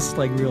 and they're just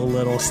like real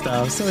little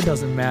stuff, so it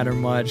doesn't matter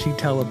much. He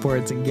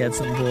teleports and gets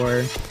on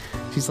board.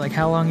 She's like,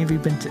 how long have you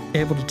been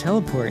able to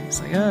teleport?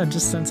 He's like, oh,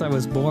 just since I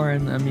was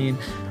born. I mean,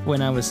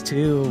 when I was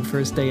 2,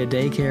 first day of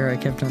daycare, I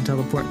kept on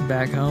teleporting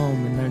back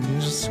home, and I'm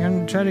just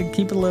trying to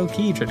keep it low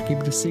key, try to keep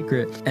it a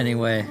secret.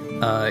 Anyway,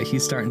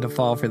 he's starting to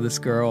fall for this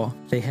girl.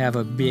 They have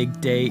a big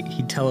date.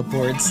 He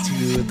teleports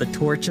to the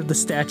torch of the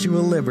Statue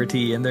of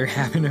Liberty, and they're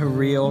having a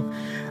real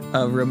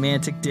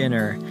romantic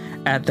dinner.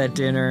 At that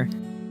dinner,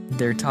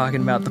 they're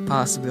talking about the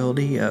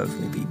possibility of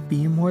maybe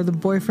being more than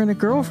boyfriend and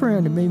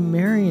girlfriend and maybe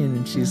marrying.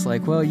 And she's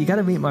like, well, you got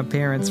to meet my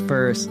parents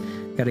first.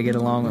 Got to get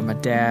along with my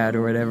dad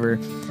or whatever.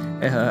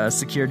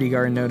 Security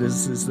guard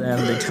notices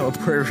them. They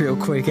teleport real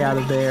quick out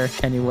of there.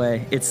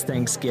 Anyway, it's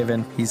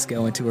Thanksgiving. He's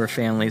going to her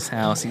family's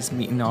house. He's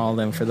meeting all of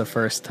them for the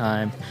first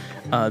time.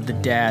 The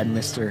dad,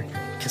 Mr.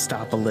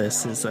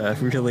 Kostopoulos is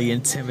really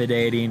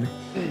intimidating.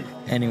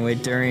 Anyway,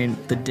 during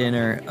the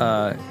dinner,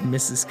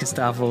 Mrs.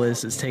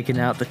 Kostopoulos is taking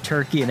out the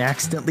turkey and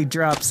accidentally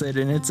drops it,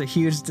 and it's a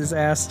huge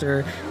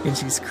disaster, and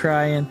she's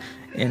crying,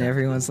 and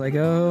everyone's like,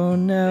 oh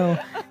no.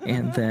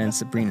 And then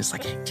Sabrina's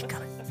like, hey, you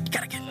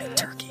gotta get a new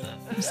turkey.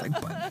 He's like,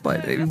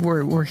 but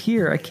we're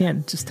here. I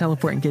can't just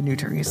teleport and get a new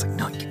turkey. He's like,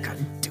 no, you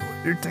gotta do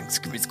it. Your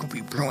Thanksgiving's gonna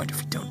be ruined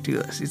if you don't do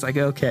this. He's like,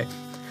 okay.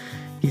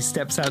 He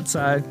steps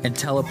outside and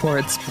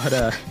teleports,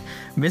 but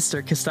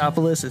Mr.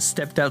 Kostopoulos has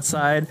stepped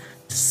outside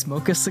to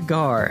smoke a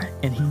cigar,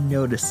 and he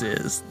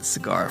notices the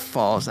cigar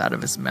falls out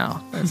of his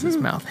mouth as his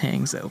mouth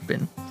hangs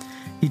open.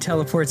 He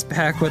teleports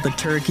back with a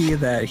turkey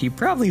that he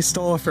probably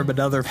stole from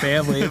another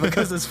family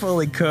because it's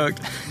fully cooked,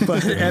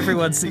 but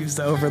everyone seems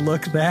to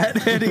overlook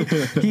that. And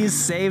he's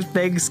saved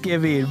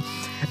Thanksgiving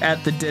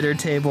at the dinner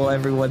table.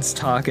 Everyone's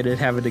talking and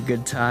having a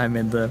good time,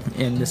 and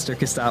Mr.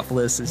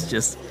 Kostopoulos is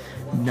just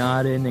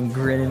nodding and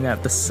grinning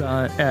at the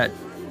sun,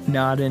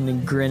 nodding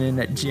and grinning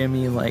at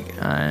Jimmy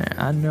like,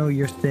 I know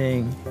your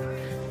thing.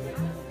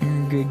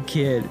 You're a good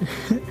kid.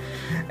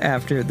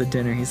 After the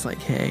dinner, he's like,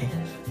 hey,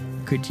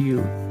 could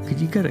you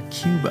go to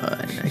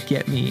Cuba and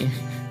get me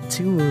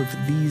 2 of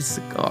these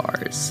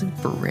cigars?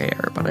 Super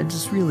rare, but I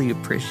just really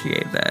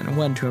appreciate that. And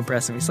wanted to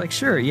impress him. He's like,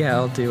 sure, yeah,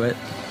 I'll do it.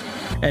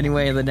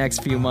 Anyway, in the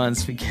next few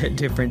months, we get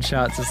different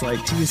shots. It's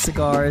like 2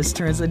 cigars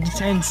turns into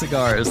 10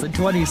 cigars, then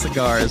 20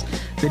 cigars,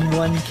 then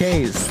 1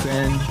 case,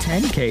 then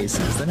 10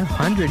 cases, then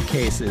 100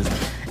 cases.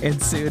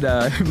 And soon,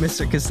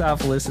 Mr.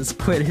 Kostopoulos has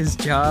quit his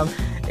job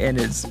and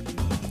is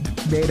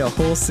made a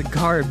whole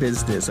cigar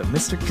business of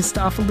Mr.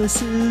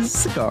 Kostopoulos'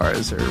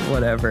 cigars or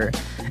whatever.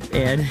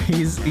 And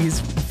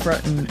he's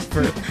fronting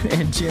for,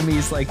 and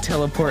Jimmy's like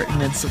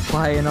teleporting and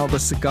supplying all the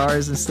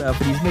cigars and stuff,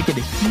 and he's making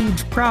a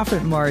huge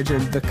profit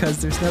margin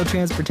because there's no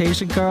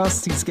transportation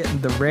costs. He's getting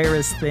the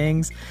rarest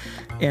things,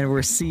 and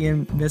we're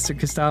seeing Mr.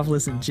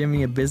 Kostopoulos and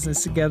Jimmy in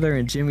business together,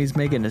 and Jimmy's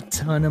making a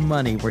ton of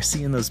money. We're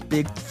seeing those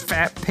big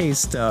fat pay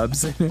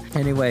stubs.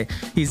 Anyway,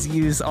 he's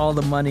used all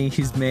the money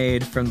he's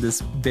made from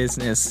this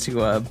business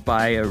to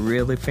buy a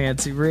really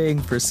fancy ring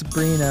for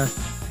Sabrina,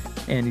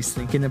 and he's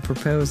thinking of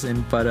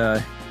proposing,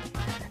 but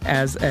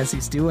as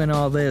he's doing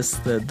all this,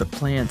 the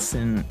plants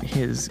in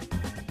his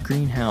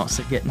greenhouse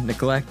are getting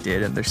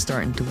neglected and they're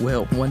starting to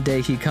wilt. One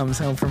day he comes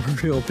home from a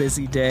real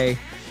busy day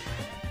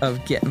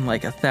of getting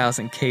like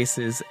 1,000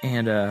 cases,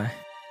 and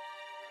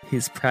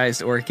his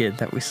prized orchid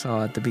that we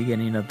saw at the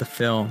beginning of the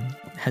film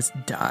has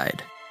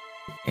died,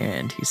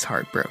 and he's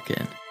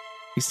heartbroken.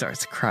 He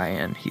starts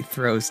crying. He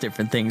throws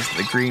different things in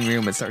the green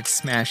room and starts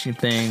smashing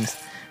things.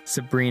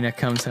 Sabrina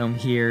comes home,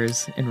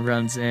 hears, and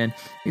runs in.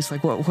 He's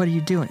like, what are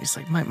you doing? He's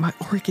like, my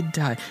orchid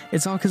died.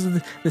 It's all because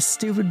of the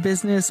stupid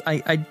business.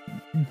 I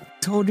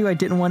told you I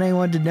didn't want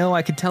anyone to know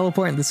I could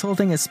teleport, and this whole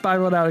thing has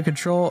spiraled out of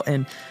control,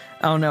 and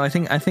I don't know, I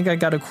think I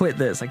gotta quit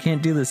this. I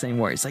can't do this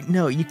anymore. He's like,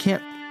 no, you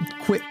can't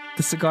quit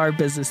the cigar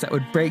business. That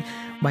would break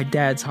my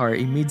dad's heart.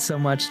 He means so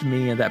much to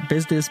me, and that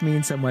business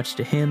means so much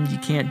to him. You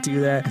can't do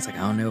that. It's like,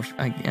 I don't know if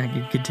I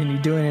can continue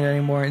doing it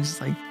anymore. And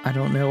just like, I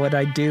don't know what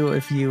I'd do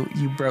if you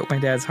broke my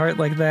dad's heart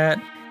like that.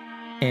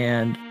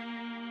 And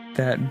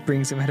that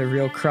brings him at a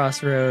real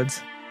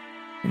crossroads.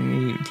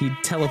 And he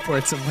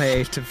teleports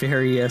away to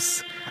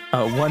various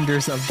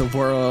wonders of the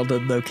world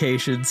and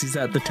locations. He's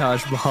at the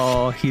Taj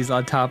Mahal. He's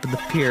on top of the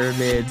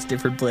pyramids,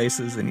 different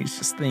places, and he's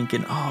just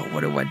thinking, oh,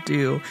 what do I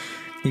do?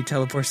 He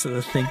teleports to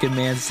the Thinking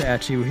Man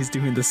statue. He's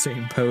doing the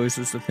same pose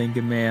as the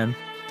Thinking Man.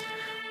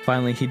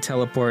 Finally, he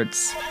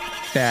teleports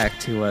back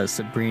to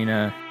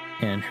Sabrina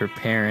and her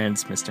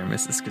parents. Mr. and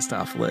Mrs.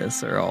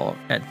 Kostopoulos are all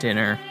at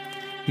dinner.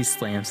 He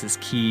slams his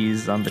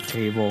keys on the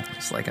table.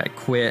 Just like, I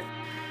quit.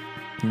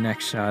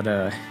 Next shot,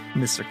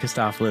 Mr.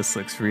 Kostopoulos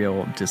looks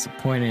real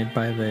disappointed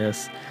by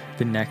this.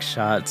 The next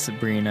shot,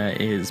 Sabrina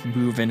is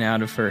moving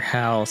out of her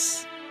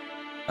house.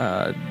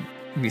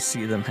 We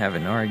see them have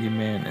an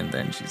argument, and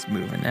then she's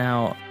moving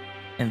out.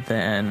 And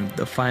then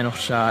the final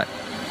shot,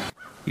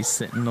 he's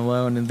sitting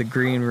alone in the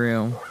green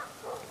room.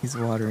 He's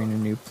watering a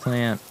new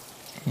plant,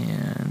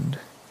 and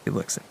he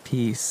looks at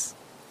peace.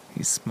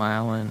 He's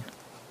smiling.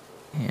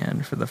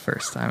 And for the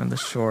first time in the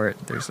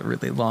short, there's a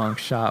really long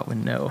shot with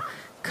no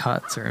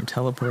cuts or him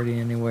teleporting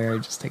anywhere. He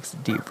just takes a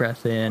deep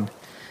breath in,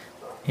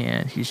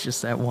 and he's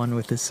just at one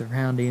with his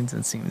surroundings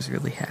and seems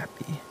really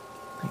happy.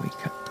 And we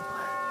cut to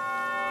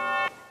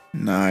black.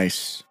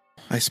 Nice.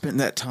 I spent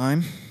that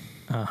time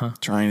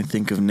trying to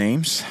think of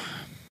names,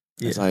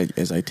 as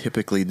I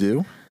typically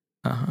do.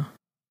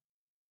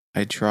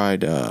 I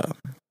tried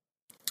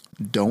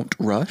Don't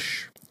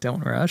Rush.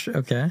 Don't Rush,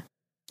 okay.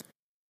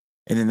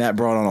 And then that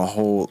brought on a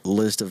whole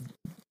list of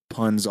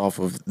puns off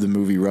of the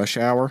movie Rush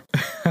Hour.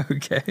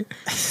 Okay.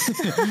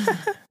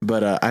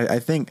 But I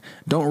think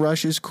Don't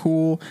Rush is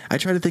cool. I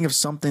tried to think of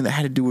something that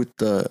had to do with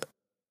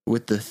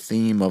the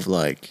theme of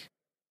like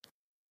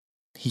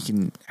he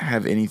can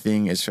have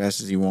anything as fast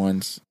as he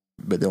wants,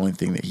 but the only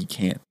thing that he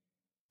can't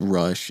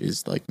rush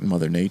is like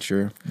Mother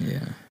Nature.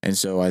 Yeah. And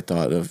so I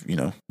thought of,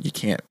 you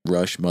can't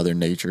rush Mother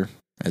Nature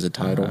as a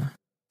title.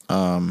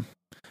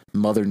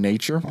 Mother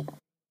Nature.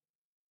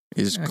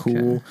 is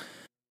cool.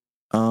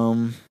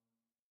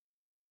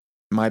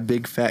 My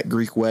Big Fat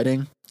Greek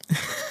Wedding.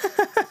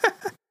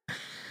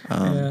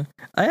 Yeah,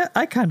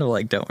 I kind of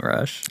like Don't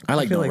Rush. I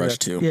like Don't Rush that's-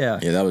 too. Yeah,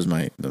 Yeah, that was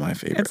my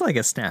favorite. it's like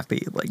a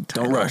snappy like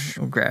Don't title. Rush.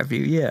 Will grab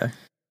you. Yeah,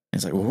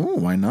 It's like, oh,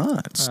 why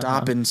not?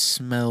 Stop and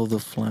smell the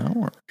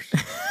flowers.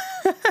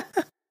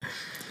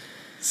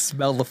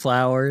 smell the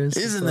flowers.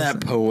 Isn't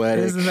that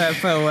poetic? Isn't that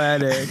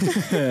poetic?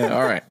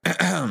 All right.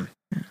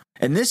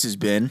 And this has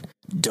been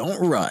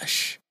Don't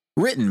Rush,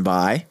 written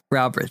by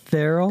Robert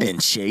Therrell.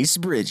 and Chase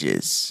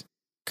Bridges.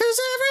 'Cause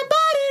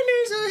everybody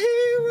needs a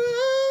hero.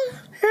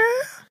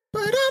 Yeah.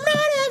 But I'm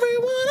not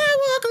everyone. I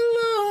walk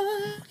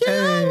alone. Yeah, I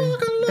Hey,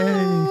 walk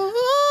alone.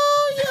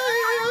 Oh,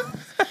 yeah.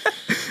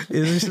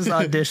 Is this just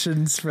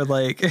auditions for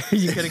like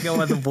you gonna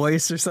go on The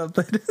Voice or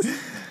something?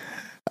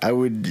 I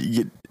would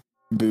get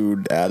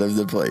booed out of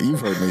the play.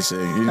 You've heard me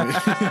sing.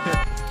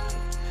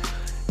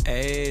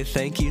 Hey,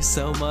 thank you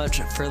so much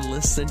for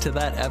listening to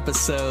that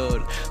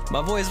episode.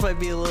 My voice might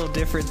be a little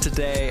different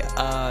today.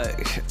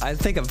 I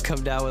think I've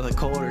come down with a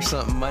cold or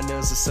something. My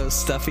nose is so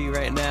stuffy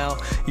right now,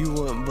 you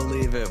wouldn't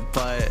believe it.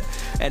 But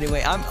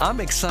anyway, I'm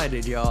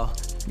excited, y'all.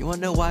 You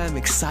wanna know why I'm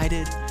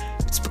excited?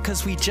 It's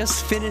because we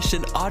just finished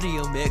an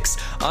audio mix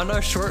on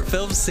our short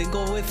film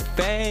Single with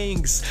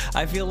Fangs.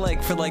 I feel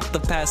like for like the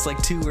past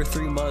like 2 or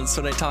 3 months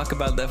when I talk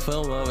about that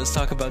film, I was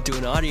talking about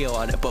doing audio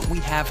on it, but we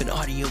have an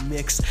audio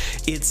mix.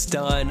 It's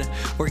done.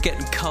 We're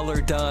getting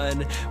color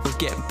done. We're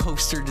getting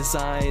poster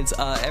designs.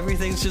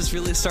 Everything's just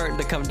really starting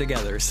to come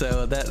together.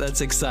 So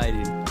that's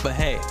exciting. But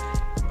hey,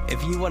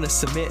 if you want to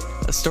submit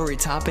a story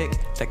topic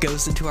that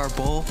goes into our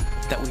bowl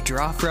that we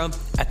draw from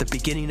at the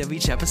beginning of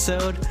each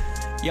episode,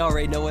 you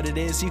already know what it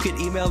is. You can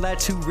email that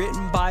to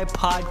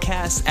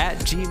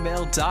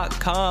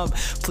writtenbypodcast@gmail.com.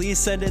 Please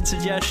send in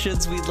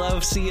suggestions. We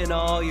love seeing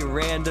all your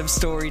random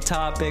story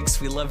topics.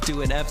 We love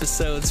doing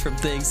episodes from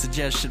things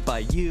suggested by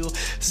you.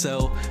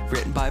 So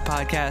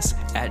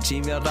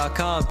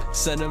writtenbypodcast@gmail.com.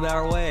 Send them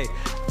our way.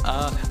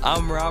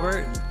 I'm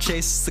Robert.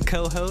 Chase is the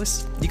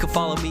co-host. You can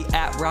follow me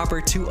at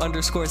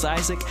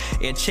Robert2_Isaac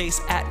and Chase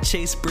at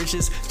Chase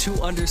Bridges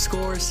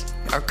 2_.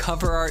 Our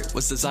cover art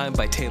was designed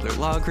by Taylor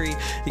Logry.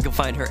 You can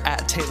find her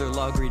at Taylor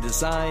Logry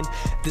Design.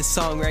 This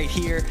song right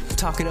here,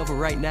 Talking Over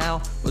Right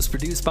Now, was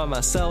produced by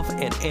myself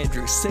and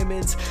Andrew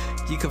Simmons.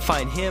 You can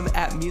find him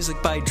at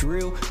Music by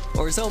Drew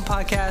or his own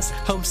podcast,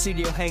 Home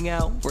Studio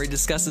Hangout, where he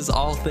discusses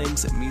all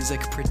things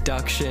music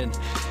production.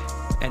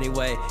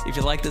 Anyway, if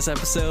you like this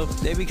episode,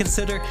 maybe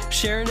consider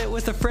sharing it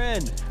with a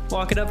friend.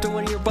 Walking up to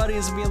one of your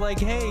buddies and being like,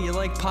 hey, you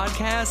like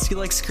podcasts? You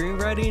like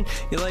screenwriting?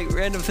 You like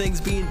random things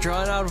being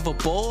drawn out of a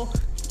bowl?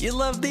 You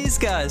love these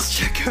guys.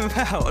 Check them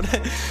out.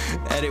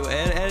 Anyway,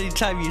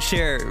 anytime you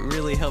share, it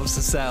really helps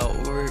us out.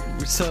 We're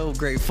so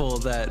grateful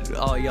that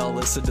all y'all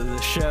listen to the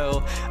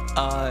show.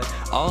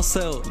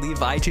 Also, leave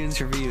iTunes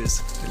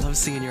reviews. We love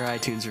seeing your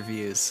iTunes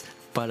reviews.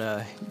 But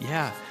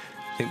yeah,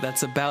 I think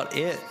that's about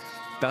it.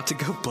 About to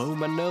go blow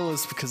my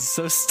nose because it's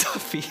so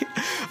stuffy.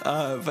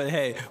 But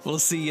hey, we'll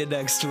see you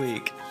next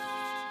week.